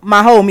gave him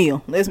my whole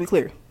meal. Let's be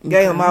clear.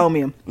 Gave him my whole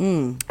meal.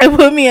 And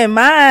put me in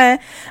mind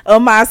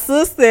of my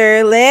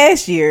sister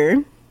last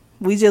year.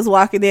 We just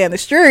walking down the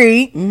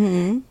street.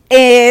 And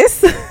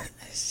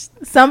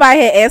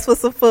somebody had asked for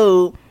some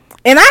food.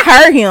 And I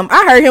heard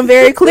him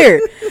very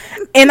clear.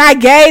 And I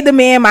gave the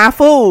man my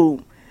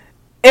food.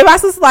 And my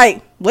sister's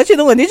like, what you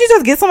doing? Did you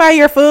just get somebody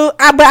your food?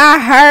 But I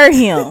heard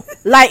him.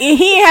 Like, and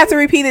he didn't have to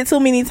repeat it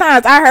too many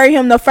times. I heard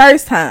him the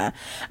first time.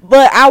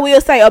 But I will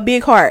say a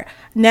big heart.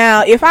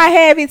 Now, if I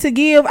have it to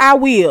give, I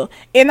will.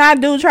 And I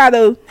do try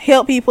to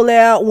help people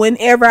out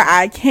whenever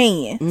I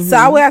can. So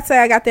I will say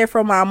I got that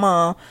from my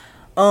mom.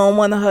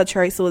 One of her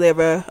traits or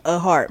whatever, a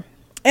heart.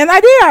 And I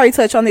did already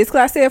touch on this, because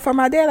I said for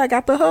my dad, I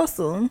got the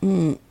hustle.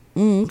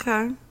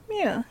 Okay.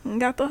 Yeah, I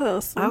got the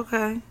hustle.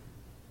 Okay.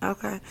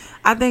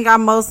 I think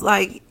I'm most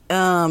like,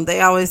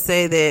 they always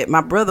say that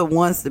my brother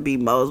wants to be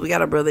most. We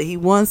got a brother, he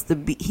wants to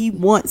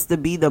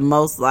be the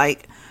most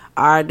like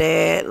our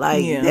dad.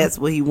 Like, that's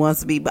what he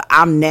wants to be. But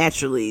I'm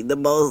naturally the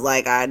most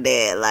like our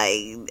dad.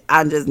 Like,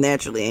 I just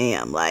naturally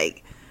am.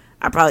 Like,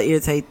 I probably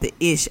irritate the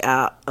ish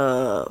out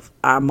of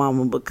our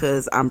mama,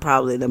 because I'm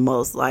probably the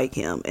most like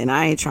him. And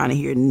I ain't trying to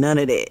hear none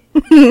of that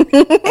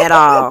at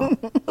all.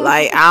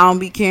 Like, I don't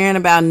be caring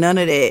about none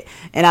of that.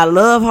 And I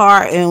love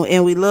hard,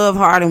 and we love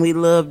hard, and we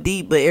love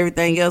deep, but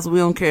everything else, we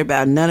don't care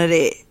about none of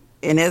that.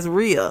 And that's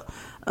real.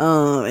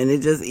 And it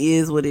just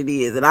is what it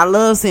is. And I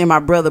love seeing my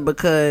brother,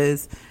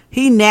 because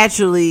he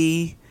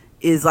naturally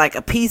is like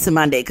a piece of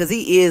my dad, because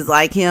he is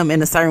like him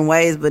in a certain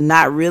ways, but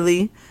not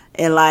really.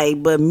 And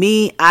like, but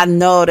me, I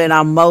know that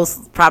I'm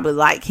most probably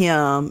like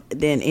him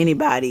than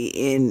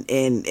anybody.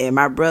 And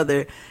my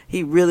brother,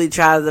 he really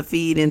tries to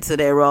feed into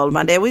that role.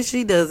 My dad, which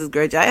he does is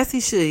great job. As he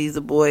should. He's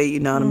a boy, you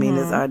know what I mean?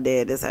 That's our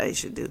dad. That's how he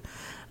should do.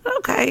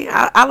 Okay,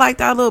 I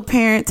liked our little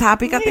parent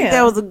topic. I think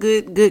that was a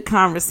good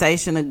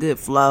conversation, a good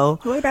flow.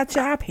 What about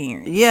y'all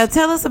parents? Yeah,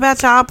 tell us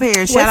about y'all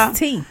parents.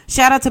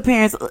 Shout out to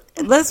parents.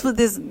 Let's put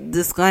this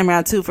disclaimer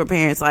out too for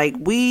parents. Like,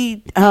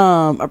 we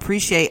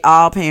appreciate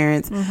all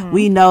parents. Mm-hmm.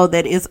 We know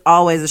that it's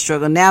always a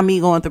struggle. Now, me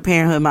going through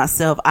parenthood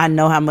myself, I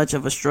know how much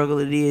of a struggle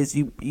it is.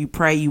 You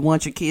pray, you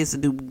want your kids to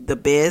do the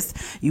best,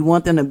 you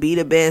want them to be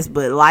the best,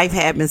 but life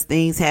happens,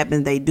 things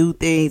happen, they do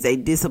things, they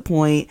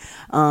disappoint.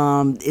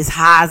 It's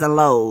highs and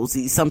lows.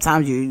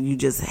 Sometimes you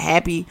just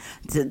happy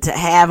to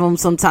have them.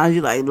 Sometimes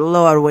you're like,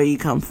 Lord, where you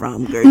come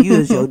from, girl? You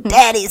is your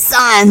daddy's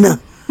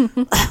son.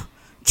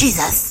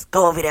 Jesus,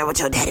 go over there with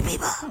your daddy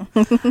people.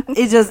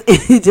 It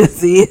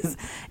just is.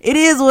 It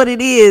is what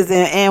it is,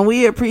 and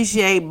we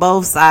appreciate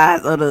both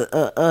sides of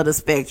the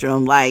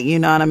spectrum. Like, you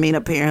know what I mean?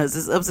 A parenthood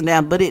is ups and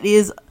downs, but it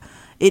is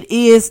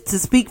to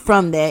speak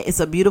from that. It's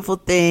a beautiful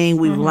thing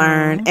we've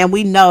learned, and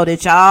we know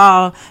that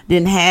y'all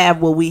didn't have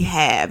what we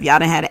have. Y'all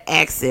didn't have the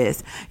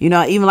access. You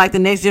know, even like the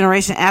next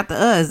generation after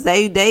us,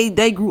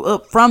 they grew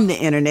up from the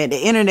internet.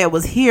 The internet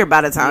was here by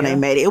the time they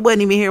made it. It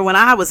wasn't even here when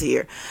I was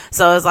here.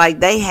 So it's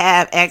like they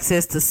have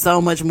access to so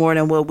much more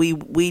than what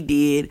we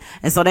did,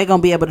 and so they're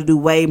gonna be able to do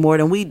way more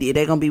than we did.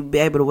 They're gonna be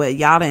able to.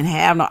 Y'all didn't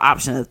have no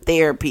option of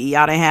therapy.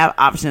 Y'all didn't have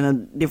option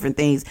of different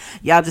things.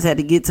 Y'all just had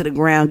to get to the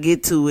ground,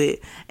 get to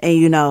it, and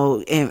you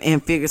know.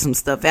 And figure some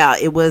stuff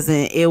out. It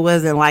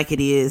wasn't like it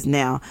is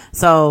now.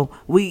 So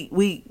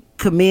we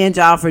commend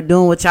y'all for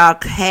doing what y'all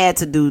had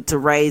to do to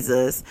raise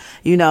us,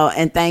 you know,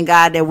 and thank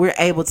God that we're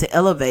able to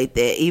elevate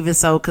that. Even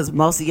so, because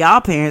most of y'all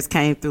parents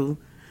came through,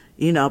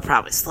 you know,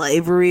 probably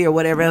slavery or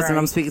whatever else. Right. And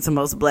I'm speaking to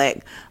most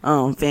black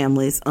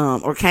families,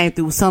 or came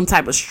through some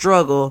type of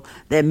struggle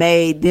that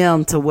made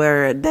them to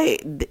where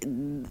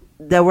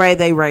the way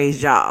they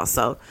raised y'all.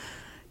 So,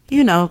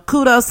 you know,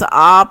 kudos to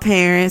all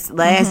parents.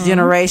 Last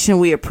generation,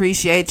 we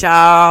appreciate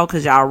y'all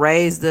because y'all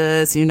raised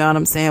us. You know what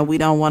I'm saying? We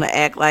don't want to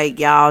act like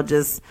y'all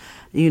just,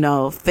 you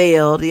know,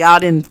 failed. Y'all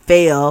didn't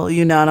fail.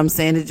 You know what I'm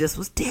saying? It just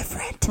was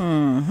different.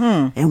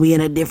 And we in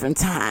a different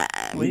time.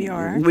 We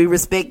are. We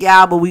respect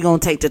y'all, but we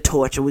going to take the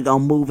torch and we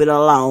going to move it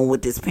along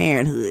with this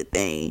parenthood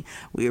thing.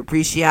 We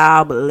appreciate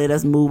y'all, but let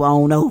us move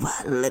on over.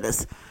 Let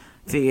us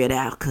figure it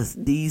out, because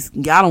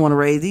y'all don't want to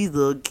raise these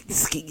little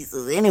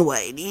skeezers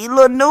anyway. These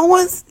little new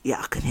ones,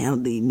 y'all can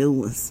handle these new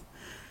ones.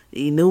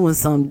 These new ones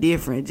something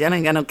different. Jen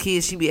ain't got no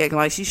kids. She be acting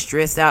like she's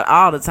stressed out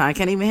all the time.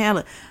 Can't even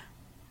handle it.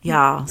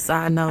 Y'all,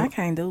 side note, I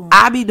can't do it.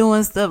 I be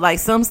doing stuff like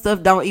some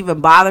stuff don't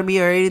even bother me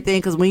or anything,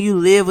 because when you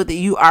live with it,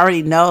 you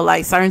already know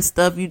like certain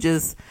stuff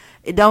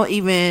it don't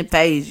even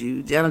phase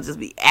you. Jen'll just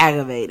be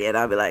aggravated.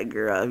 I'll be like,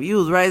 girl, if you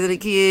was raising a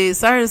kid,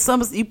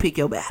 some you pick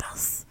your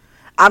battles.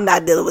 I'm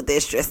not dealing with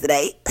that stress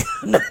today.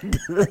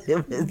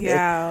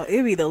 Yeah,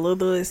 it be the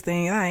littlest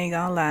thing. I ain't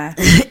gonna lie.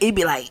 It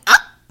be like,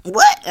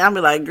 what? And I'll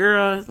be like,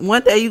 girl,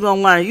 one day you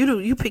gonna learn.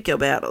 You pick your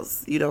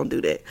battles. You don't do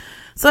that.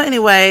 So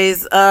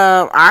anyways,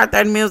 our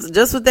 30 minutes,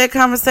 just with that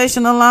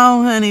conversation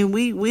alone, honey,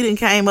 we didn't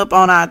came up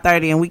on our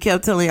 30, and we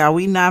kept telling y'all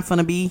we not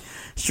gonna be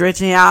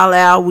stretching y'all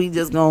out. We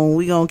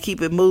gonna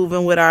keep it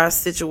moving with our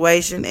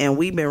situation, and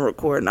we've been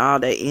recording all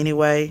day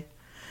anyway.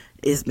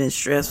 It's been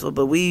stressful,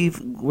 but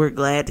we're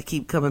glad to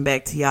keep coming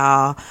back to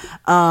y'all.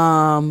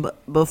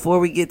 Before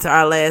we get to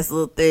our last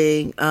little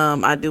thing,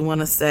 I do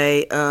want to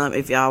say,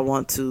 if y'all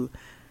want to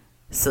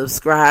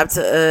subscribe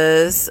to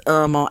us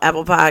on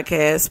Apple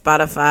Podcasts,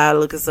 Spotify,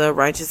 look us up,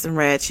 Righteous and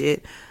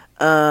Ratchet.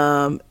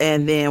 And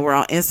then we're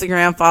on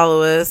Instagram.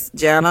 Follow us,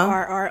 Jana.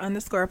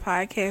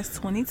 RR_podcast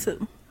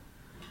 22.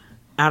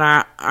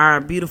 And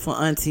our beautiful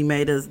auntie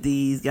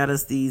got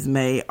us these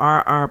made.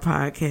 RR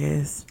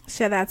Podcast.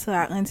 Shout out to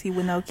our auntie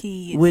with no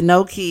kids. With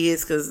no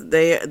kids, because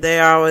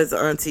they're always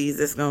aunties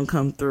that's going to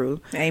come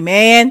through.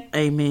 Amen.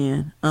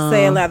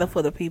 Say a louder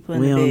for the people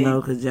in the bed. We don't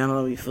know, because Jenna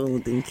don't be fooling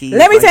with them kids.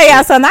 Let me tell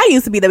y'all something. I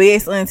used to be the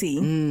best auntie.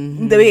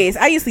 The best.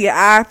 I used to get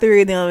all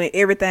three of them and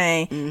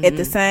everything at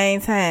the same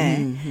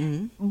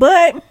time.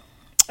 But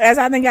as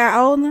I done got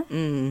older,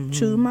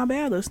 choose my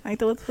battles. Ain't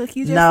that what the fuck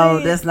you just said? No,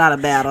 that's not a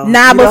battle.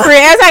 Nah, but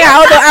friend, as I got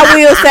older, I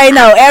will say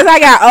no. As I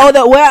got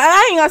older, well,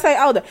 I ain't gonna say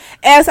older.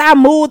 As I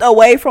moved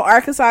away from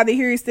Arkansas to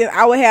Houston,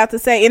 I would have to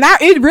say, and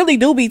it really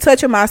do be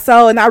touching my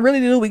soul, and I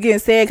really do be getting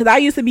sad, because I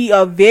used to be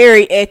a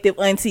very active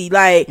auntie,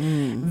 like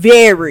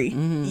very.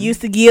 Used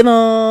to get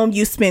them,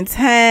 you spend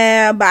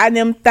time, buy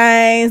them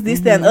things, this,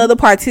 that, and other,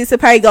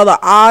 participate, go to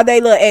all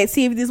day little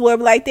activities,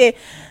 whatever like that.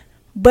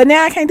 But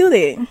now I can't do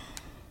that.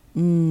 I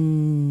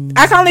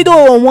can only do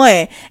it with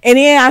one, and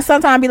then I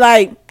sometimes be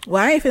like,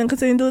 well, I ain't finna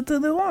continue to do it to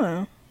the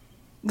one,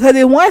 because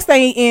if one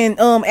stay in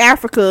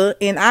Africa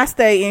and I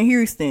stay in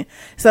Houston,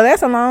 so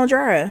that's a long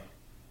drive.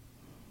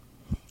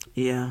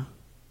 Yeah,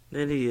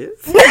 that is.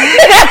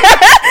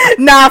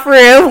 Nah, for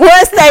real,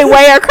 one stay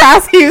way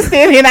across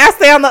Houston and I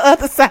stay on the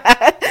other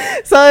side,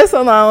 so it's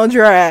a long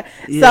drive.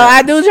 So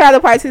I do try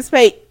to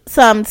participate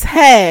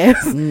sometimes,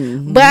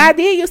 but I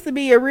did used to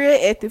be a real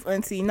active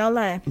auntie, no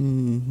lie.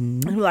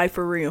 Like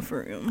for real.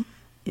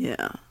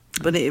 Yeah,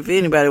 but if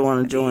anybody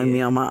want to join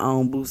me on my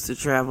own Booster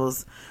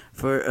Travels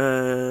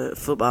for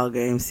football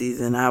game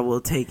season, I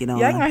will take it on.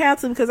 Yeah, I'm gonna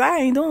have to because I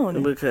ain't doing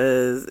it.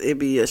 Because it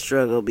be a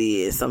struggle.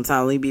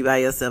 Sometimes when you be by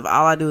yourself,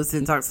 all I do is sit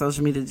and talk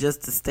social media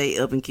just to stay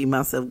up and keep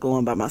myself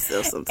going by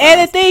myself sometimes.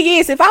 And the thing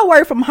is, if I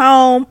work from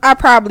home, I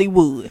probably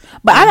would,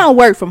 but I don't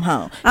work from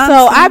home,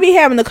 so I be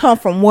having to come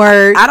from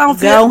work. I don't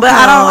feel, but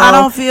I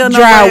don't feel no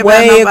drive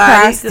way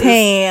across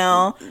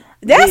town.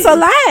 That's a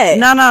lot.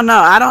 No.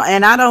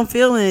 I don't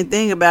feel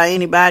anything about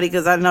anybody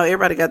because I know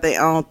everybody got their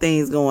own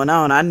things going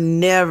on. I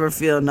never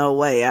feel no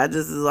way. I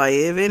just is like,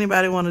 if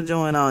anybody want to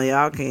join on,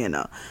 y'all can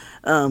though.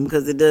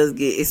 Because it does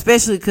get,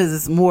 especially because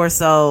it's more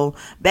so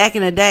back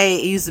in the day,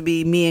 it used to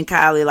be me and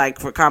Kylie like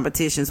for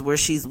competitions where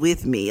she's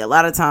with me. A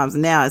lot of times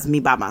now it's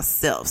me by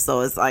myself. So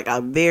it's like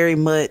a very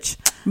much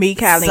me,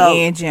 Kylie,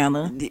 and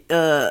Jenna.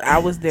 I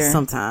was there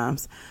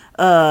sometimes.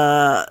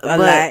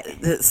 But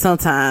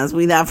sometimes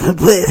we not put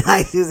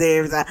like this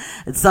every time.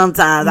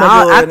 Sometimes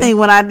I think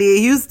when I did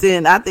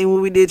Houston,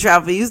 when we did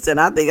travel for Houston,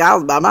 I think I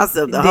was by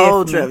myself the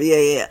whole trip.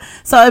 Yeah.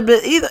 So,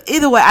 but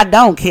either way, I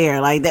don't care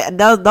like that.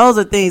 Those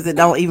are things that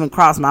don't even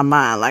cross my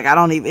mind. Like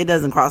it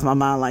doesn't cross my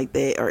mind like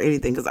that or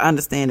anything because I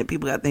understand that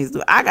people got things to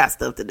do. I got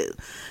stuff to do,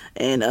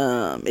 and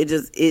it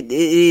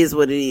is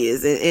what it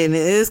is, and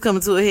it is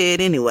coming to a head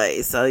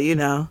anyway. So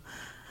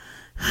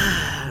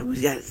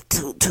we got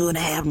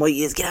 2.5 more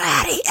years. Get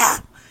out of here.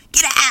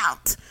 Get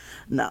out.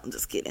 No, I'm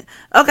just kidding.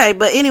 Okay,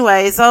 but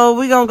anyway, so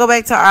we're going to go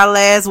back to our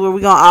last where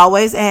we're going to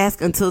always ask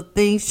until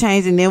things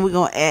change. And then we're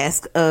going to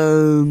ask,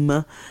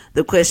 the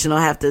question will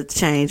have to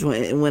change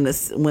when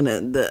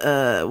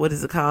the what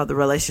is it called? The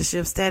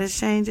relationship status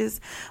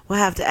changes. We'll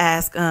have to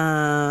ask,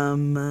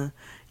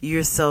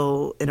 you're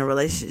so in a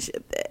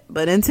relationship that,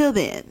 but until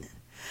then.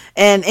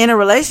 And in a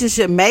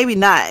relationship, maybe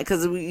not,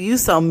 because you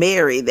so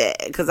married that.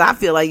 Because I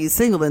feel like you're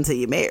single until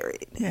you're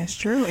married. That's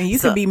true, and you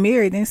could be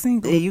married and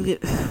single. And you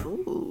get,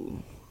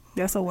 ooh,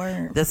 that's a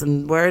word. That's a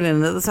word and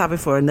another topic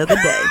for another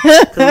day.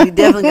 Because we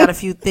definitely got a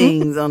few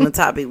things on the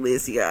topic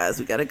list, you guys.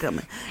 We got it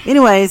coming.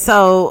 Anyway,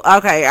 so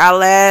okay, our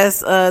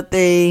last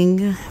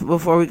thing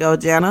before we go,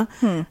 Jana.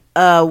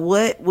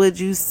 What would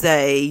you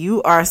say?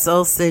 You are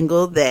so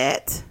single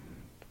that.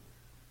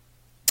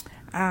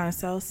 I'm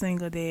so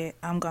single that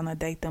I'm gonna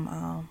date them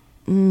all.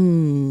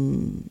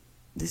 You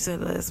said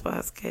the last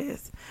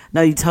podcast.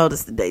 No, you told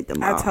us to date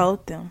them all. I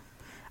told them.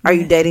 Are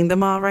you dating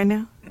them all right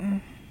now?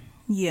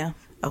 Yeah.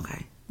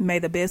 Okay. May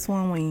the best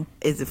one win.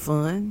 Is it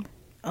fun?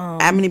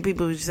 How many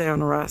people would you say on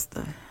the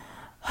roster?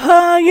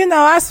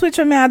 I switch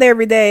them out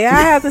every day.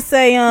 I have to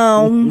say,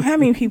 how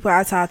many people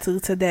I talked to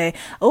today?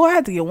 Oh, I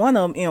had to get one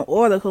of them in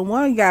order because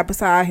one got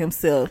beside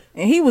himself,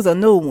 and he was a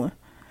new one.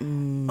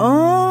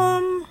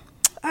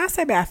 I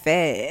say about 5.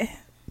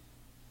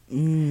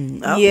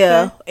 Okay.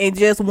 Yeah, and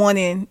just one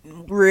in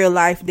real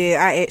life that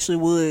I actually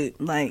would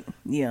like.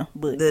 Yeah,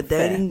 but the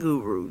dating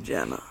guru,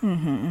 Jenna.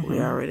 We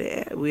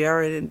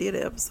already did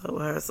an episode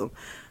with her.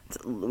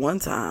 One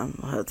time,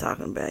 her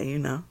talking about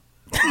the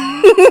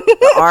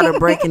art of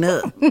breaking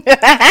up.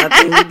 I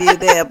think we did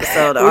that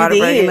episode. The art of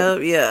breaking up.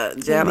 Yeah,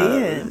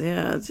 Jenna.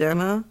 Yeah,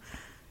 Jenna.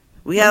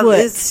 We have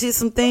she's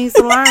some things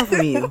to learn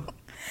from you.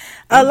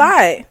 A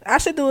lot. I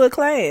should do a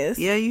class.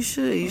 Yeah, you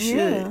should. You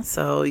should.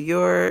 So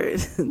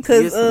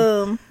because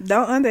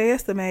don't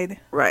underestimate it.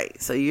 Right.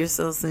 So you're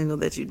so single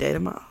that you date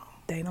them all.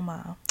 Date them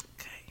all.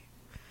 Okay.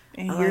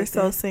 And you're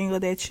so single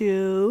that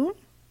you.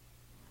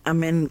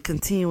 I'm in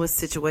continuous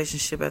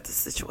situationship after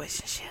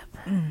situationship.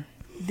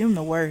 Them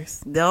the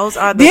worst. Those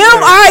are the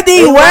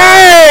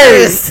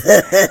worst.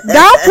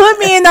 Don't put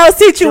me in no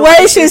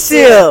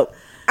situationship.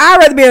 I'd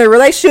rather be in a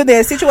relationship than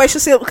a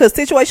situationship because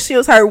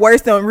situationships hurt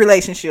worse than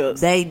relationships.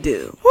 They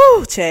do.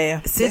 Whew,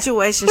 child.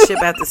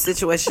 Situationship after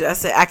situation. I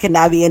said I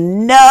cannot be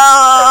in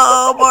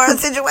no more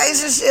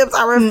situationships.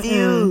 I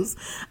refuse.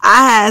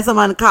 I had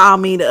someone call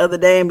me the other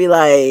day and be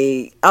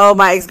like, "Oh,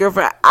 my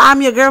ex-girlfriend,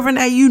 I'm your girlfriend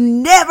now. You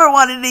never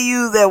wanted to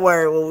use that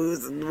word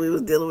when we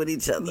was dealing with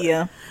each other.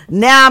 Yeah.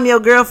 Now I'm your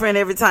girlfriend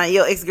every time.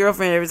 Your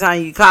ex-girlfriend every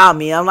time you call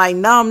me. I'm like,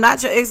 no, I'm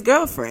not your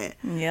ex-girlfriend.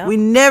 Yeah. We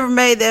never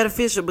made that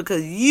official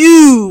because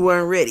you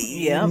weren't ready.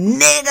 Yeah.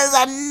 Niggas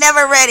are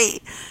never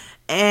ready.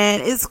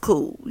 And it's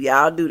cool.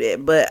 Y'all do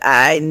that. But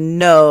I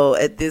know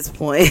at this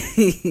point,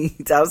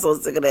 I'm so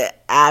sick of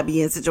that. I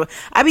be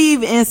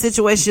even in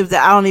situations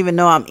that I don't even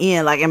know I'm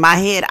in. Like in my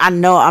head, I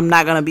know I'm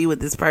not going to be with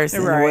this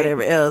person or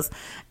whatever else.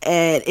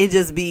 And it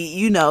just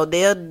be,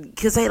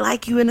 because they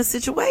like you in a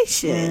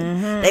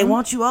situation. They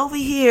want you over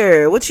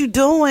here. What you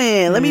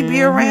doing? Let me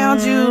be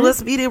around you.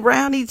 Let's be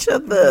around each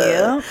other.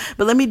 Yeah.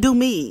 But let me do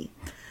me.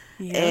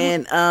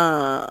 Yeah.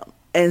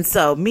 And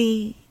so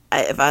me,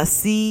 if I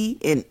see,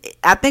 and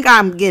I think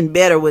I'm getting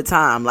better with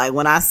time. Like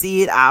when I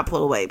see it, I'll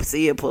pull away.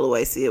 See it, pull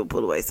away. See it,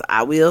 pull away. So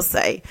I will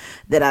say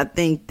that I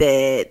think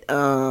that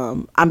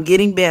I'm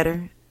getting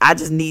better. I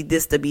just need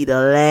this to be the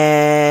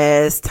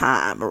last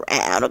time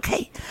around,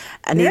 okay?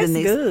 I need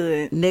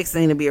the next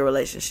thing to be a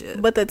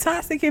relationship. But the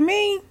toxic in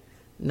me,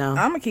 no,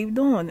 I'm gonna keep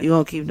doing it. You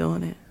gonna keep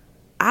doing it?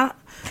 I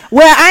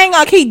ain't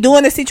gonna keep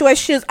doing the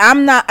situations.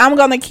 I'm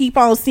gonna keep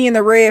on seeing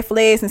the red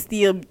flags and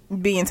still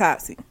being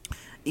toxic.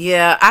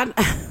 Yeah,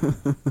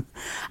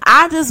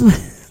 I just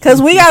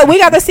because we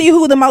got to see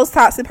who the most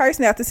toxic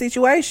person at the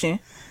situation.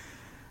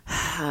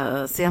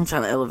 see. I'm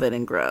trying to elevate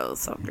and grow.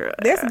 So, girl,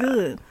 That's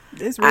good.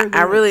 That's real good.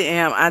 I really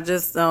am. I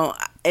just don't.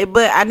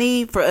 But I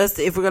need for us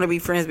to, if we're gonna be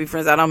friends, be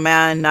friends. I don't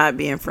mind not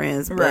being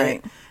friends, but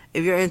Right.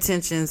 if your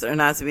intentions are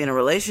not to be in a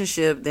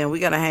relationship, then we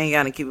gotta hang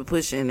out and keep it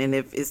pushing. And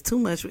if it's too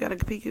much, we gotta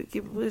keep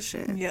it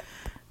pushing. Yep.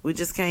 We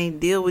just can't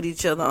deal with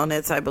each other on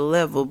that type of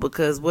level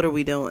because what are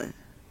we doing?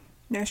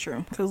 That's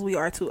true. Because we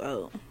are too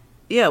old.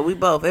 Yeah, we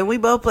both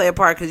play a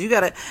part because you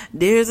gotta.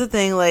 Here's the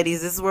thing,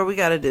 ladies. This is what we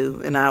gotta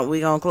do, and we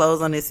gonna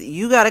close on this.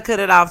 You gotta cut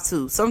it off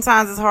too.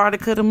 Sometimes it's hard to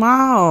cut them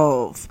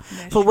off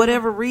for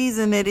whatever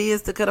reason it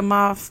is to cut them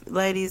off,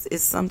 ladies.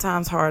 It's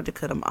sometimes hard to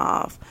cut them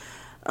off.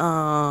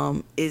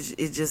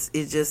 It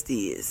just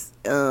is.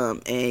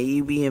 And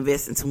you be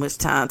investing too much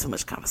time, too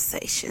much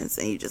conversations,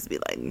 and you just be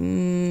like,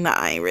 nah,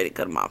 I ain't ready to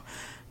cut them off.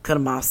 Cut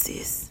them off,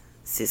 sis.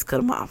 Sis, cut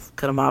them off.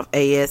 Cut them off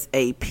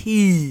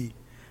ASAP,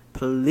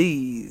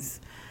 please.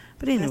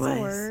 But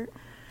anyways,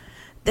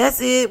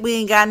 that's it. We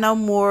ain't got no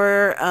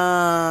more.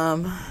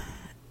 Y'all,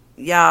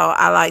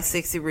 I like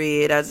Sexy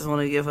Red. I just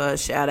want to give her a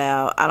shout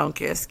out. I don't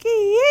care.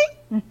 Ski.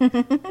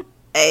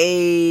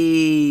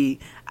 Hey,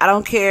 I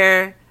don't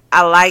care.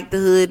 I like the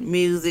hood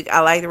music.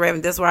 I like the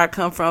rap. That's where I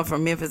come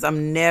from Memphis.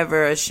 I'm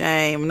never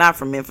ashamed. Not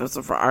from Memphis,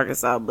 I'm from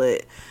Arkansas,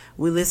 but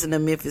we listen to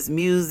Memphis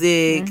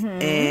music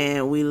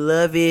and we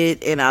love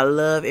it. And I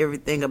love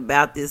everything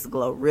about this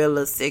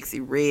Glorilla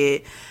Sexy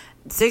Red.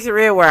 Sexy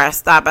Red, where I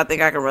stop, I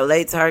think I can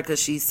relate to her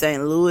because she's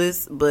St.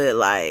 Louis, but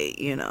like,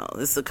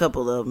 there's a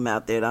couple of them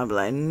out there that I'm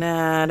like,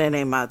 nah, that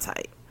ain't my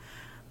type.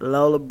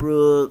 Lola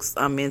Brooks,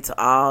 I'm into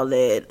all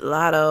that.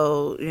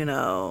 Lotto,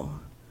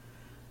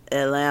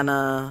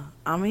 Atlanta,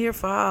 I'm here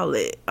for all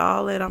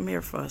that I'm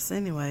here for. So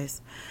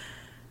anyways,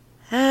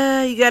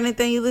 you got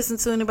anything you listen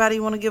to? Anybody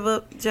you want to give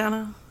up,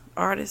 Jana?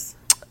 Artists?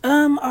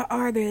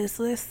 Artists,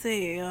 let's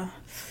see.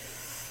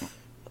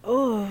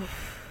 Oh,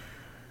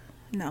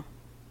 no.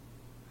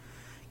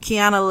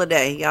 Kiana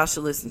Lede, y'all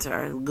should listen to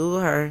her.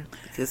 Google her.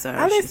 Because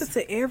I listen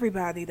to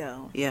everybody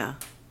though. Yeah.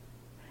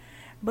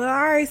 But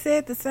I already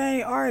said the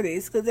same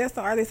artist because that's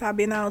the artist I've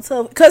been on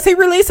to. Because he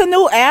released a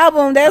new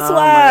album. That's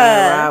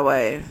why. Right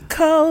way.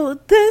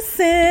 Cold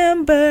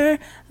December,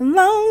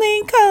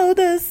 lonely cold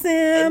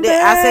December.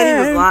 I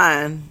said he was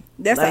lying.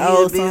 That's like an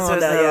old song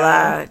though,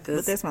 yeah.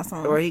 But that's my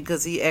song. Or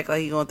because he act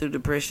like he going through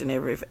depression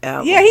every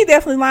album. Yeah, he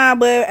definitely lying.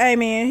 But hey,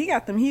 man, he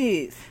got them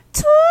hits.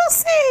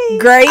 Tootsie.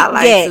 Great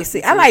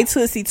Gatsby. I like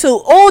Tootsie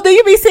too. Oh, do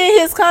you be seeing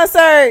his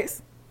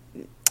concerts?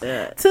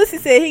 Tootsie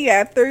said he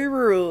got 3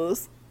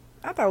 rules.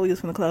 I thought we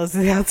was going to close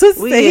this out.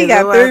 Tootsie said he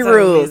got 3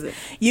 rules.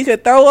 You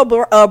could throw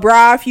a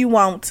bra if you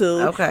want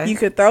to. Okay. You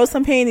could throw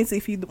some panties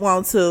if you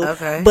want to.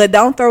 Okay. But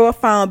don't throw a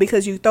phone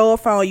because you throw a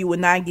phone, you will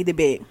not get it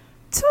back.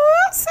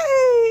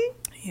 Tootsie.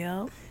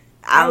 Yeah.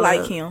 I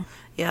like him.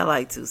 Yeah, I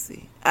like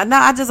Tootsie.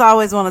 I just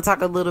always want to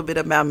talk a little bit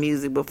about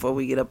music before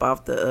we get up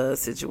off the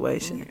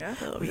situation. Yeah,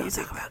 we're going to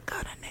talk about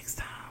Gunna next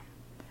time.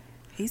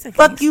 He's a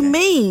fuck you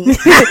mean? He's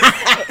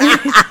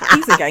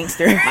a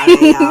gangster.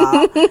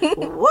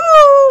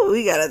 Woo!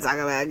 We gotta talk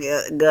about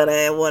Gunna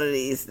at one of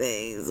these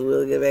things.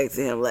 We'll get back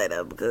to him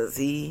later because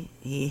he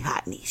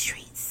hot in these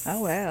streets.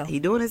 Oh wow, he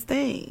doing his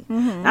thing.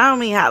 I don't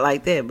mean hot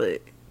like that,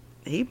 but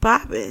he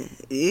popping.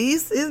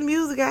 His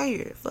music out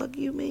here. Fuck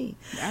you mean?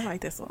 I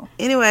like that song.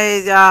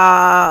 Anyways,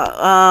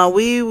 y'all,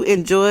 we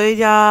enjoyed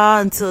y'all.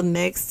 Until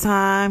next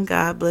time,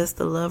 God bless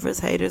the lovers,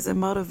 haters,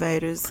 and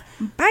motivators.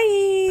 Bye.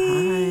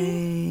 Bye.